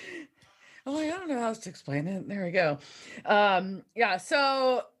this. Oh, I don't know how else to explain it. There we go. Yeah.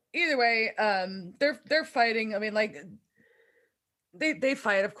 So either way, they're fighting. I mean, like, they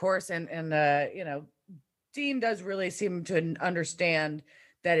fight, of course, and Dean does really seem to understand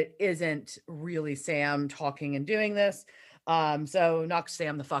that it isn't really Sam talking and doing this. So knocks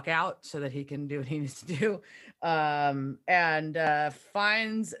Sam the fuck out so that he can do what he needs to do. And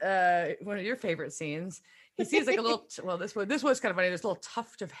finds one of your favorite scenes. He sees like a little, this was kind of funny. There's a little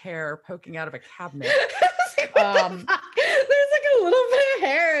tuft of hair poking out of a cabinet. There's like a little bit of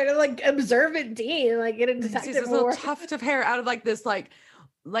hair, and like observant Dean, like in a detective. This little tuft of hair out of like this, like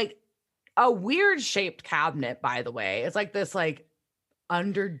a weird shaped cabinet, by the way. It's like this like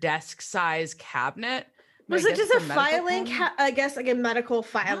under desk size cabinet. Was it just a filing I guess like a medical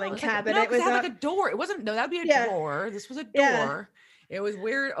filing cabinet? It had like a door. It wasn't, no, that'd be a door. This was a door. Yeah. It was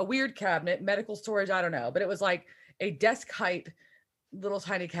weird, a weird cabinet, medical storage, I don't know. But it was like a desk height little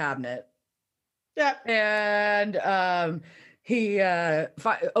tiny cabinet. Yeah. And he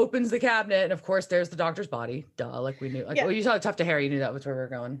opens the cabinet, and of course there's the doctor's body. Duh, like we knew. Like, well, you saw the tuft of hair, you knew that was where we were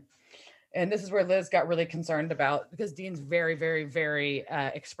going. And this is where Liz got really concerned about, because Dean's very, very, very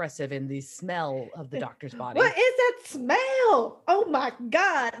expressive in the smell of the doctor's body. What is that smell? Oh my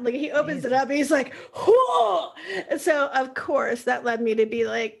God. Like, he opens it up and he's like, whoa. So of course that led me to be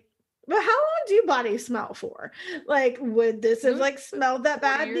like, well, how long do bodies smell for? Like, would this have like smelled that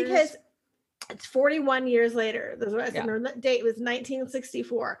bad? Years. Because it's 41 years later. The date was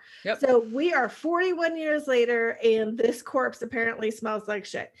 1964. Yep. So we are 41 years later, and this corpse apparently smells like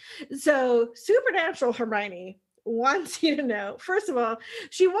shit. So Supernatural Hermione wants you to know, first of all,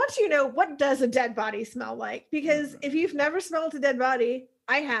 she wants you to know, what does a dead body smell like? Because if you've never smelled a dead body,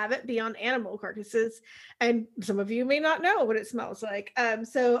 I have it beyond animal carcasses, and some of you may not know what it smells like.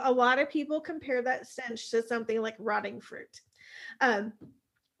 So a lot of people compare that stench to something like rotting fruit.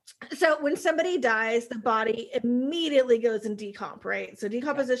 So when somebody dies, the body immediately goes in decomp, right? So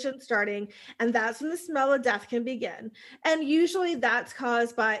decomposition starting, and that's when the smell of death can begin. And usually that's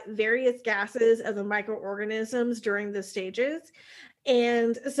caused by various gases of the microorganisms during the stages.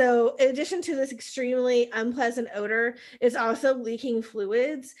 And so in addition to this extremely unpleasant odor, it's also leaking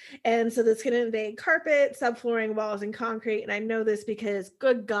fluids. And so this can invade carpet, subflooring, walls, and concrete. And I know this because,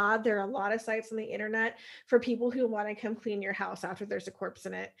 good God, there are a lot of sites on the internet for people who want to come clean your house after there's a corpse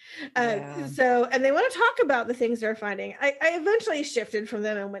in it. So, and they want to talk about the things they're finding. I eventually shifted from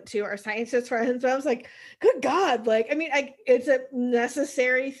them and went to our scientist friends. But I was like, good God, like, I mean, it's a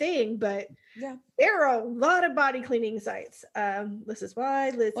necessary thing, but there are a lot of body cleaning sites. This is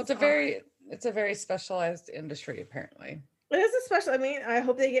why Liz. Well, it's a very specialized industry, apparently. It is a special. I mean, I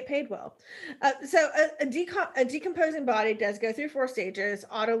hope they get paid well. So a decomposing body does go through 4 stages: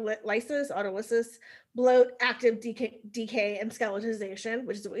 autolysis, bloat, active decay, and skeletization,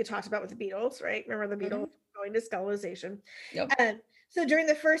 which is what we talked about with the beetles, right? Remember the beetles going to skeletonization. Yep. So during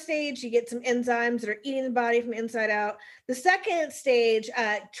the first stage, you get some enzymes that are eating the body from inside out. The second stage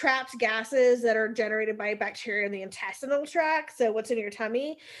traps gases that are generated by bacteria in the intestinal tract. So what's in your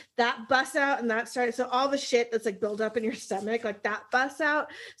tummy, that busts out, and that starts. So all the shit that's like built up in your stomach, like that busts out.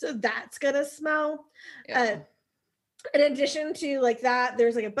 So that's gonna smell. In addition to like that,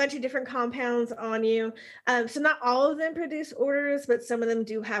 there's like a bunch of different compounds on you. So not all of them produce odors, but some of them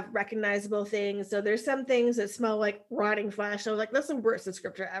do have recognizable things. So there's some things that smell like rotting flesh. So I was like, that's the worst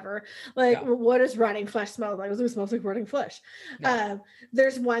descriptor ever. Like, what does rotting flesh smell like? It smells like rotting flesh.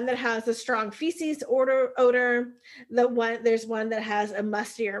 There's one that has a strong feces odor. There's one that has a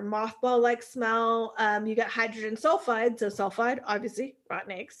mustier mothball-like smell. You got hydrogen sulfide. So sulfide, obviously,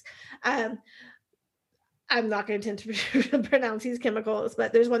 rotten eggs. I'm not going to attempt to pronounce these chemicals,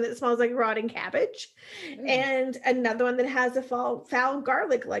 but there's one that smells like rotting cabbage, and another one that has a foul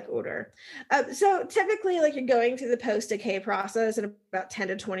garlic-like odor. So typically, like, you're going through the post-decay process in about 10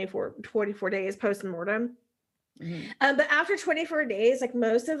 to 24 days post-mortem. But after 24 days, like,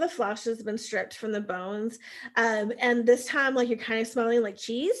 most of the flesh has been stripped from the bones. And this time, like, you're kind of smelling like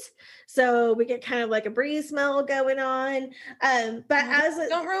cheese. So we get kind of like a brie smell going on. But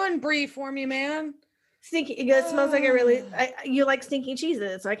don't ruin brie for me, man. Stinky. It smells like a really. You like stinky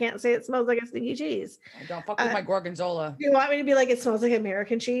cheeses, so I can't say it smells like a stinky cheese. Don't fuck with my gorgonzola. You want me to be like, it smells like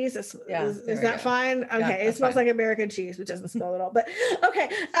American cheese? Is that fine? Okay, Yeah, it smells fine. like American cheese, which doesn't smell at all. But okay,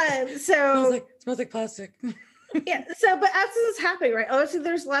 smells like plastic. yeah. So, but as this is happening, right? Obviously,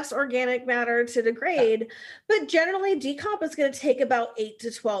 there's less organic matter to degrade, but generally, decomp is going to take about 8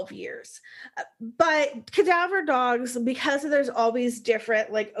 to 12 years. But cadaver dogs, because there's always different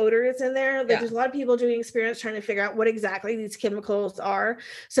like odors in there, there's a lot of people doing experiments trying to figure out what exactly these chemicals are,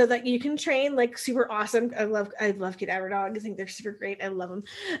 so that you can train like super awesome. I love cadaver dogs. I think they're super great. I love them.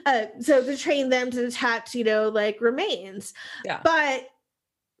 So to train them to detect, like remains. Yeah. But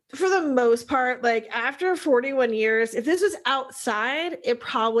for the most part, like after 41 years, if this was outside, it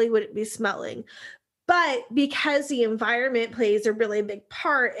probably wouldn't be smelling. But because the environment plays a really big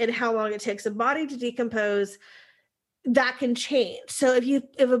part in how long it takes a body to decompose, that can change. So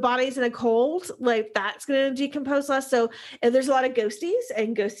if a body's in a cold, like that's going to decompose less. So if there's a lot of ghosties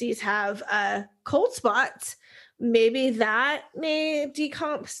and ghosties have cold spots, maybe that may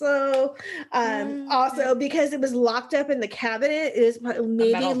decomp slow. Also, because it was locked up in the cabinet, is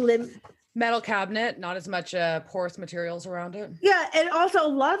maybe metal cabinet, not as much porous materials around it. Yeah, and also a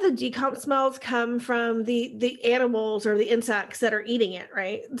lot of the decomp smells come from the animals or the insects that are eating it,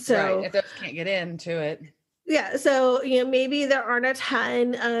 right? So right, if those can't get into it. Yeah, so maybe there aren't a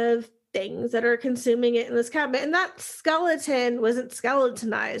ton of things that are consuming it in this cabinet, and that skeleton wasn't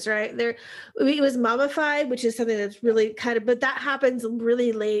skeletonized, right? It was mummified, which is something that's really but that happens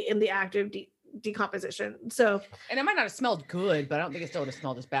really late in the act of decomposition. So, and it might not have smelled good, but I don't think it still would have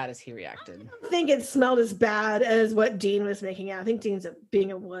smelled as bad as he reacted. I don't think it smelled as bad as what Dean was making out. I think Dean's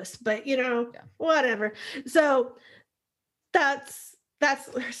being a wuss, but whatever. So that's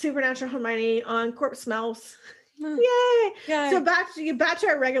Supernatural Hermione on corpse smells. Yay! So back to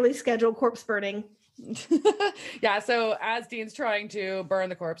our regularly scheduled corpse burning. Yeah, so as Dean's trying to burn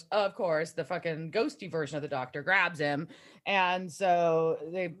the corpse, of course, the fucking ghosty version of the doctor grabs him. And so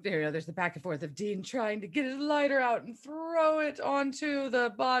there's the back and forth of Dean trying to get his lighter out and throw it onto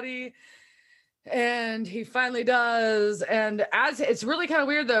the body. And he finally does. And as it's really kind of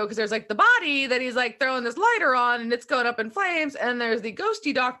weird though, because there's like the body that he's like throwing this lighter on and it's going up in flames. And there's the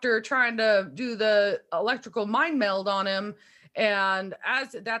ghosty doctor trying to do the electrical mind meld on him. And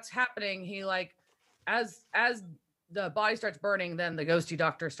as that's happening, he like, as the body starts burning, then the ghosty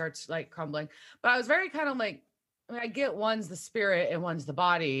doctor starts like crumbling. But I was very kind of like, I get one's the spirit and one's the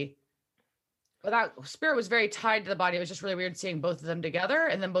body. But that spirit was very tied to the body. It was just really weird seeing both of them together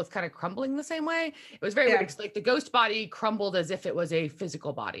and then both kind of crumbling the same way. It was very weird. It's like the ghost body crumbled as if it was a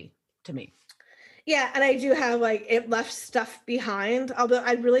physical body to me. Yeah, and I do have like it left stuff behind, although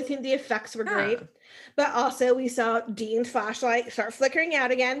I really think the effects were great. But also we saw Dean's flashlight start flickering out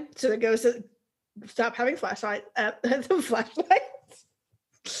again. So the ghost stop having flashlight the flashlights.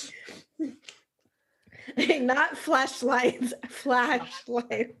 Not flashlights,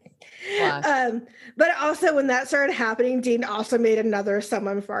 flashlight. But also when that started happening, Dean also made another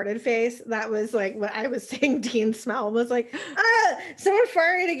someone farted face. That was like what I was saying Dean smell was like, someone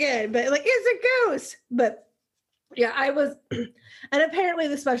farted again, but like it's a ghost. But yeah, I was and apparently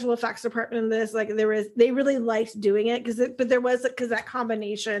the special effects department in this, like they really liked doing it because that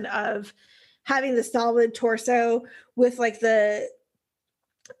combination of having the solid torso with like the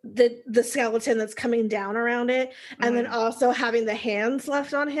skeleton that's coming down around it, and then also having the hands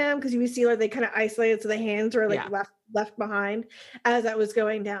left on him, because you see like they kind of isolated, so the hands were like left behind as that was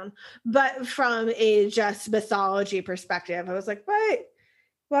going down. But from a just mythology perspective, I was like,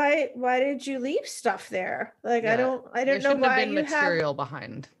 why did you leave stuff there? Like I don't know why you material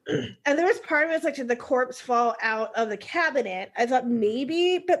behind. And there was part of it like, did the corpse fall out of the cabinet? I thought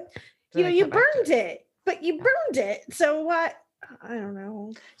maybe, but you burned it. So what? I don't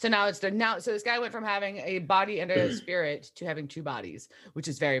know. So now so this guy went from having a body and a spirit to having two bodies, which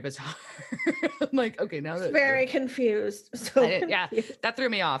is very bizarre. I'm like, okay, now that's very confused. Yeah, that threw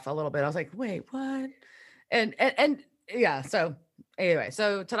me off a little bit. I was like, wait, what? And yeah, so anyway,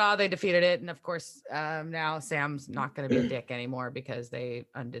 so ta-da, they defeated it. And of course, now Sam's not going to be a dick anymore because they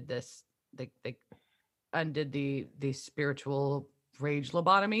undid this. They undid the spiritual rage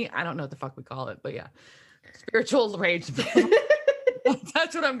lobotomy. I don't know what the fuck we call it, but yeah, spiritual rage.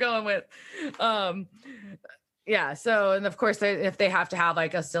 That's what I'm going with. Yeah. So, and of course, if they have to have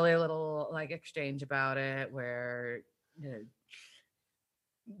like a silly little like exchange about it, where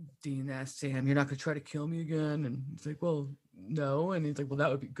Dean asks Sam, "You're not going to try to kill me again?" And he's like, "Well, no." And he's like, "Well,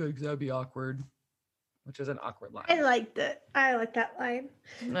 that would be good because that would be awkward." which is an awkward line. I liked it. I like that line.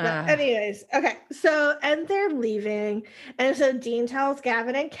 But Ah. anyways, okay. So, and they're leaving. And so Dean tells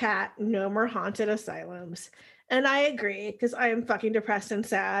Gavin and Kat no more haunted asylums. And I agree because I am fucking depressed and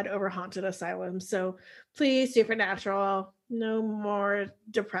sad over haunted asylums. So please, Supernatural, no more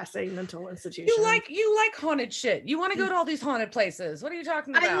depressing mental institutions. You like haunted shit. You want to go to all these haunted places. What are you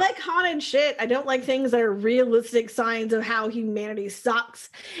talking about? I like haunted shit. I don't like things that are realistic signs of how humanity sucks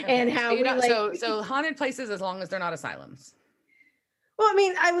and Okay, how so, we like. so haunted places as long as they're not asylums. Well, I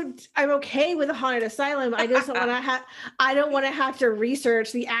mean, I'm okay with a haunted asylum. I just don't want to have. I don't want to have to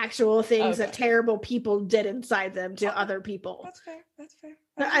research the actual things that terrible people did inside them to other people. That's fair. That's fair.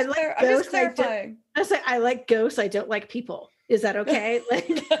 I like ghosts. I like ghosts. I don't like people. Is that okay? Like.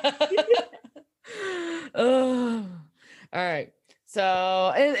 Oh, all right.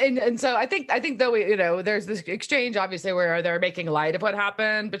 So and so I think though we, there's this exchange obviously where they're making light of what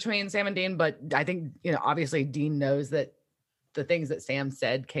happened between Sam and Dean, but I think obviously Dean knows that the things that Sam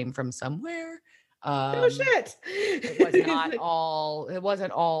said came from somewhere. Oh shit! It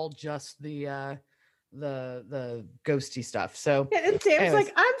wasn't all just the ghosty stuff. So yeah, and Sam's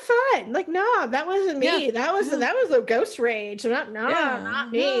like, I'm fine. Like, no, that wasn't me. Yeah, that was a ghost rage. Not me.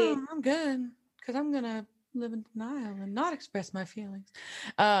 No, I'm good because I'm gonna live in denial and not express my feelings.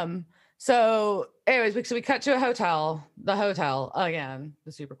 So anyways, so we cut to the hotel again,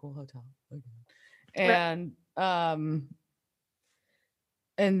 the super cool hotel again.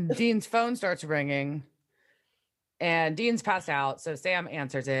 And Dean's phone starts ringing and Dean's passed out. So Sam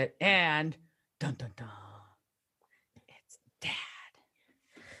answers it and dun, dun, dun. It's Dad.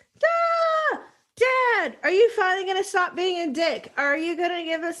 Dad, are you finally going to stop being a dick? Are you going to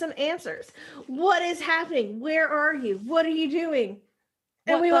give us some answers? What is happening? Where are you? What are you doing?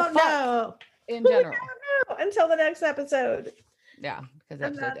 And we won't know. In general. We don't know until the next episode. Yeah, because the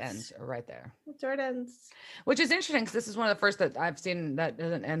episode ends right there. That's where it ends. Which is interesting because this is one of the first that I've seen that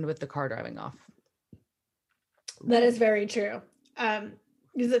doesn't end with the car driving off. That is very true.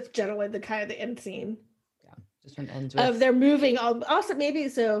 Because it's generally the kind of the end scene. Yeah, just one ends with. Of they're moving on. Also, maybe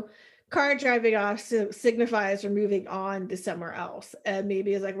so car driving off signifies we're moving on to somewhere else. And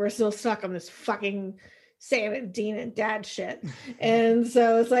maybe it's like we're still stuck on this fucking Sam and Dean and Dad shit. And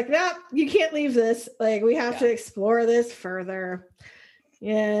so it's like, nope, you can't leave this. Like, we have to explore this further.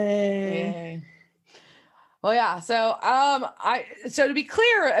 Yay. Well, yeah. So, so to be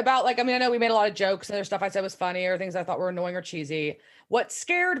clear about I know we made a lot of jokes and there's stuff I said was funny or things I thought were annoying or cheesy. What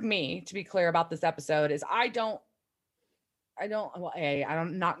scared me, to be clear about this episode, is I'm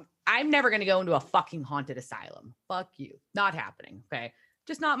never going to go into a fucking haunted asylum. Fuck you. Not happening. Okay.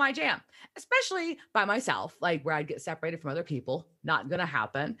 Just not my jam, especially by myself, where I'd get separated from other people. Not going to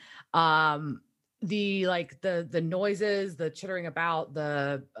happen. The noises, the chittering about,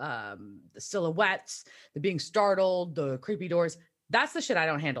 the silhouettes, the being startled, the creepy doors, that's the shit I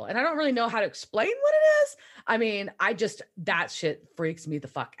don't handle. And I don't really know how to explain what it is. I mean, that shit freaks me the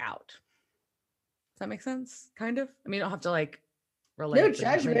fuck out. Does that make sense? Kind of. I mean, you don't have to relate. No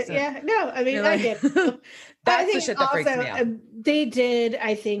judgment. Yeah. No, I mean, I get it. That's the shit that freaks me out. They did,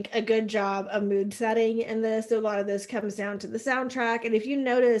 I think, a good job of mood setting in this. So a lot of this comes down to the soundtrack. And if you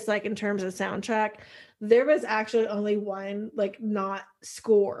notice, in terms of soundtrack, there was actually only one not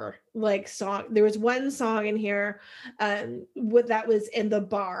score song. There was one song in here that was in the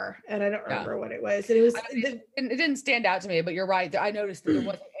bar, and I don't remember what it was. And it was it didn't stand out to me, but you're right. I noticed that there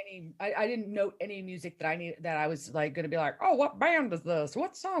wasn't any. I didn't note any music that I was going to be like, oh, what band is this?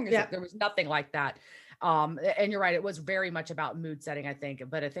 What song is it? There was nothing like that. And you're right. It was very much about mood setting, I think.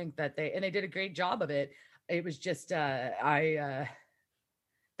 But I think that they did a great job of it. It was just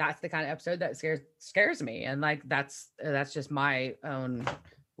that's the kind of episode that scares me, and that's just my own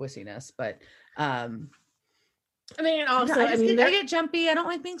wussiness. But I mean, also, I get jumpy. I don't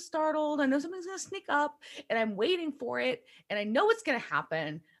like being startled. I know something's gonna sneak up, and I'm waiting for it, and I know it's gonna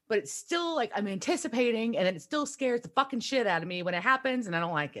happen. But it's still I'm anticipating, and then it still scares the fucking shit out of me when it happens, and I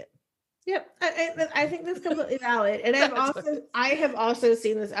don't like it. Yep, I think that's completely valid, and I have also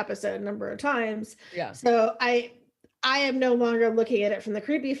seen this episode a number of times. Yeah. So I am no longer looking at it from the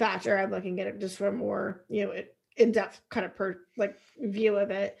creepy factor. I'm looking at it just from more, in-depth kind of view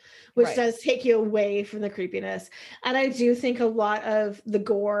of it, which does take you away from the creepiness. And I do think a lot of the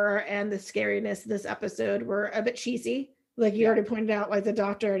gore and the scariness in this episode were a bit cheesy. You already pointed out, the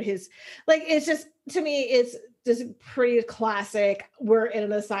doctor and his, it's just, to me, it's just pretty classic, we're in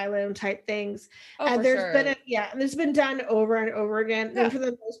an asylum type things. And there's been done over and over again. And for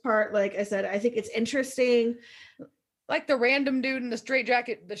the most part, like I said, I think it's interesting. like the random dude in the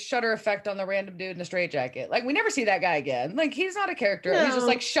straitjacket, the shutter effect on the random dude in the straitjacket. Like we never see that guy again. Like he's not a character. He's just No.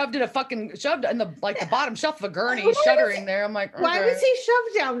 like shoved in the the bottom shelf of a gurney, Why shuddering there. I'm like, why okay. was he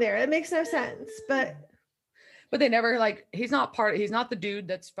shoved down there? It makes no sense. But they never like he's not the dude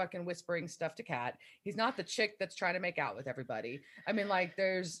that's fucking whispering stuff to Kat. He's not the chick that's trying to make out with everybody. I mean, like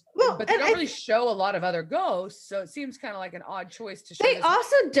but they don't really show a lot of other ghosts, so it seems kind of like an odd choice to show. They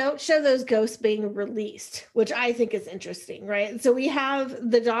also don't show those ghosts being released, which I think is interesting, right? So we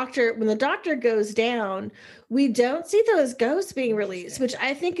have the doctor, when the doctor goes down, we don't see those ghosts being released, which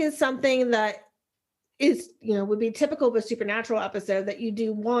I think is something that is, would be typical of a supernatural episode, that you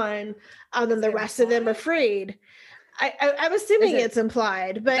do one and then the rest of them are freed. I'm assuming it's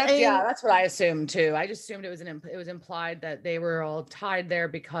implied, but that's what I assumed too. I just assumed it was implied that they were all tied there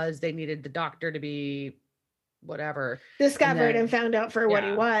because they needed the doctor to be whatever discovered and found out for what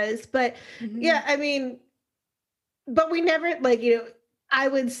he was. But I mean, but we never I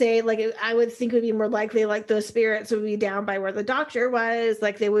would say, I would think it would be more likely like those spirits would be down by where the doctor was.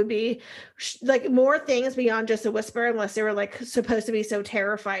 Like they would be like more things beyond just a whisper, unless they were like supposed to be so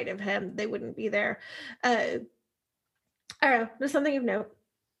terrified of him, they wouldn't be there. I don't know. There's something of note.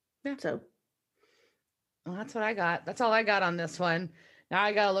 Yeah. So. Well, that's what I got. That's all I got on this one. Now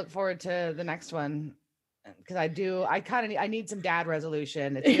I got to look forward to the next one. Because I need some dad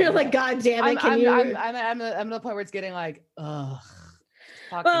resolution. You're like, God damn it. I'm at the point where it's getting like, ugh.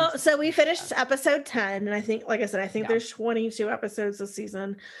 Well, so we finished episode 10, and I think, like I said, there's 22 episodes this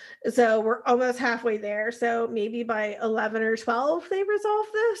season. So we're almost halfway there. So maybe by 11 or 12, they resolve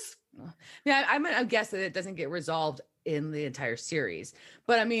this. Yeah, I guess that it doesn't get resolved in the entire series.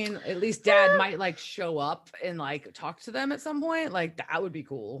 But I mean, at least dad might like show up and like talk to them at some point. Like that would be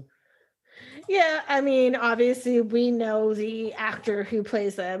cool. Yeah, I mean, obviously we know the actor who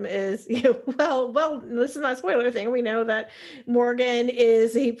plays them is, well, this is not a spoiler thing. We know that Morgan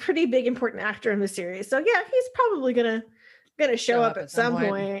is a pretty big, important actor in the series. So yeah, he's probably gonna show up at some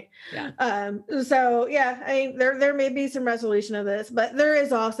point. Yeah. So yeah, I mean, there may be some resolution of this, but there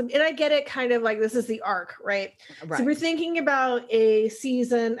is awesome. And I get it, kind of like this is the arc, right? So we're thinking about a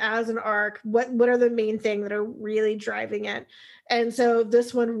season as an arc. What are the main things that are really driving it? And so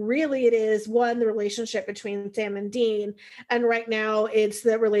this one, really, it is one, the relationship between Sam and Dean. And right now it's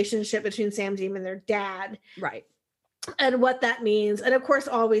the relationship between Sam and Dean and their dad. Right. And what that means. And of course,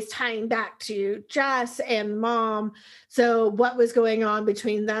 always tying back to Jess and mom. So what was going on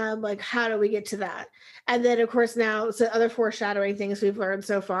between them? Like, how do we get to that? And then of course now, so other foreshadowing things we've learned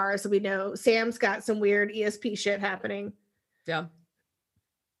so far. So we know Sam's got some weird ESP shit happening. Yeah.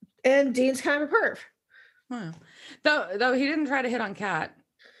 And Dean's kind of a perv. Wow. Though he didn't try to hit on Kat.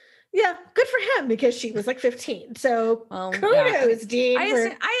 Yeah, good for him, because she was like 15. So kudos, Dean.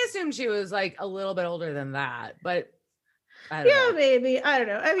 I assumed she was like a little bit older than that, but I don't know. Maybe. I don't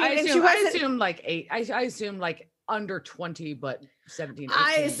know. I mean, I assumed like 8. I assumed like under 20, but 17. 18,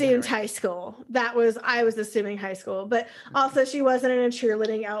 I assumed high school. I was assuming high school, but also she wasn't in a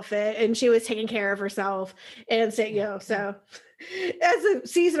cheerleading outfit and she was taking care of herself. And so, so as a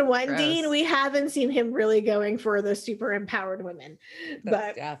season 1, gross. Dean, we haven't seen him really going for the super empowered women.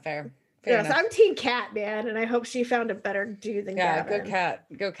 But yeah, fair. Yes, enough. I'm Team Kat, man, and I hope she found a better dude than Gavin.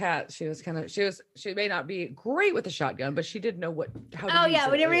 Go Kat. She may not be great with the shotgun, but she did know how to use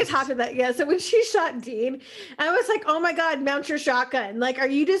it. Whenever you talked about that, yeah. So when she shot Dean, I was like, oh my God, mount your shotgun. Like, are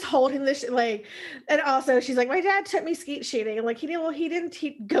you just holding this? And also she's like, my dad took me skeet shooting. I'm like, he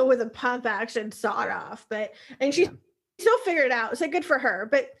didn't go with a pump action sawed off, and she still figured it out. So good for her.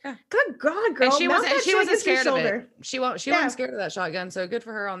 But good God, girl. And she wasn't scared of it. She wasn't scared of that shotgun. So good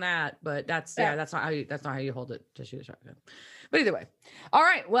for her on that. But that's not how you hold it to shoot a shotgun. But either way. All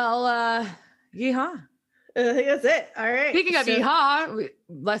right. Well, yeehaw. I think that's it. All right. Speaking of yeehaw,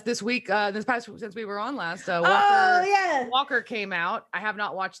 since we were on last, Walker came out. I have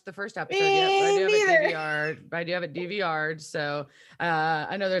not watched the first episode yet, but I do have it DVR'd. So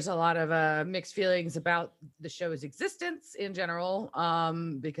I know there's a lot of mixed feelings about the show's existence in general,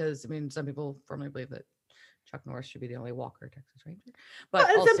 because I mean, some people firmly believe that Chuck Norris should be the only Walker Texas Ranger. But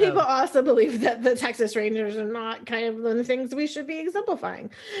some people also believe that the Texas Rangers are not kind of the things we should be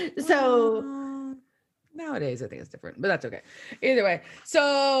exemplifying. So nowadays I think it's different, but that's okay. Either way.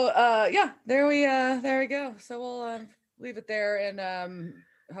 So there we go. So we'll leave it there, and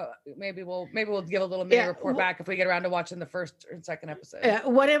maybe we'll give a little mini report back if we get around to watching the first and second episode. Yeah,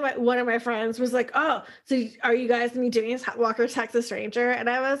 one of my friends was like, "Oh, so are you guys gonna be doing Walker Texas Ranger?" And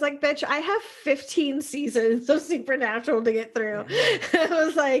I was like, "Bitch, I have 15 seasons of Supernatural to get through." I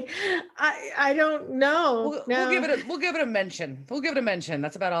was like, "I don't know." We'll give it a mention. We'll give it a mention.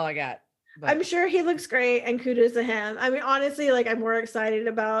 That's about all I got. But I'm sure he looks great, and kudos to him. I mean, honestly, like I'm more excited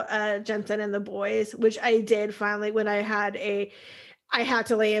about Jensen and the boys, which I did finally when I had to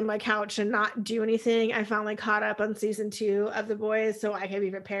lay in my couch and not do anything. I finally caught up on season 2 of the boys, so I can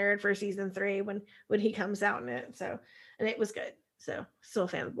be prepared for season 3 when he comes out in it. So, and it was good. So, still a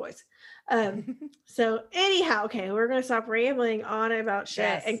fan of the boys. So anyhow, okay, we're gonna stop rambling on about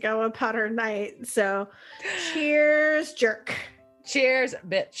shit and go about our night. So, cheers, jerk. Cheers,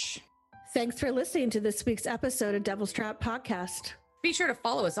 bitch. Thanks for listening to this week's episode of Devil's Trap Podcast. Be sure to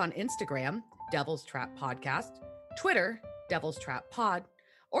follow us on Instagram, Devil's Trap Podcast, Twitter, Devil's Trap Pod,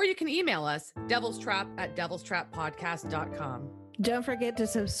 or you can email us, devilstrap@devilstrappodcast.com. Don't forget to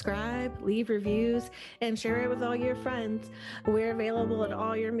subscribe, leave reviews, and share it with all your friends. We're available at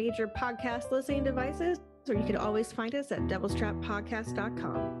all your major podcast listening devices, or you can always find us at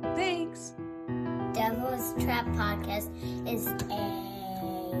devilstrappodcast.com. Thanks. Devil's Trap Podcast is a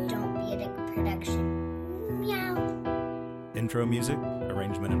Don't Be a Dick production. Meow. Intro music,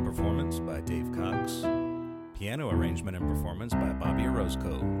 arrangement and performance by Dave Cox. Piano arrangement and performance by Bobby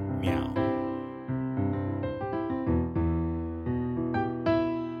Orozco. Meow.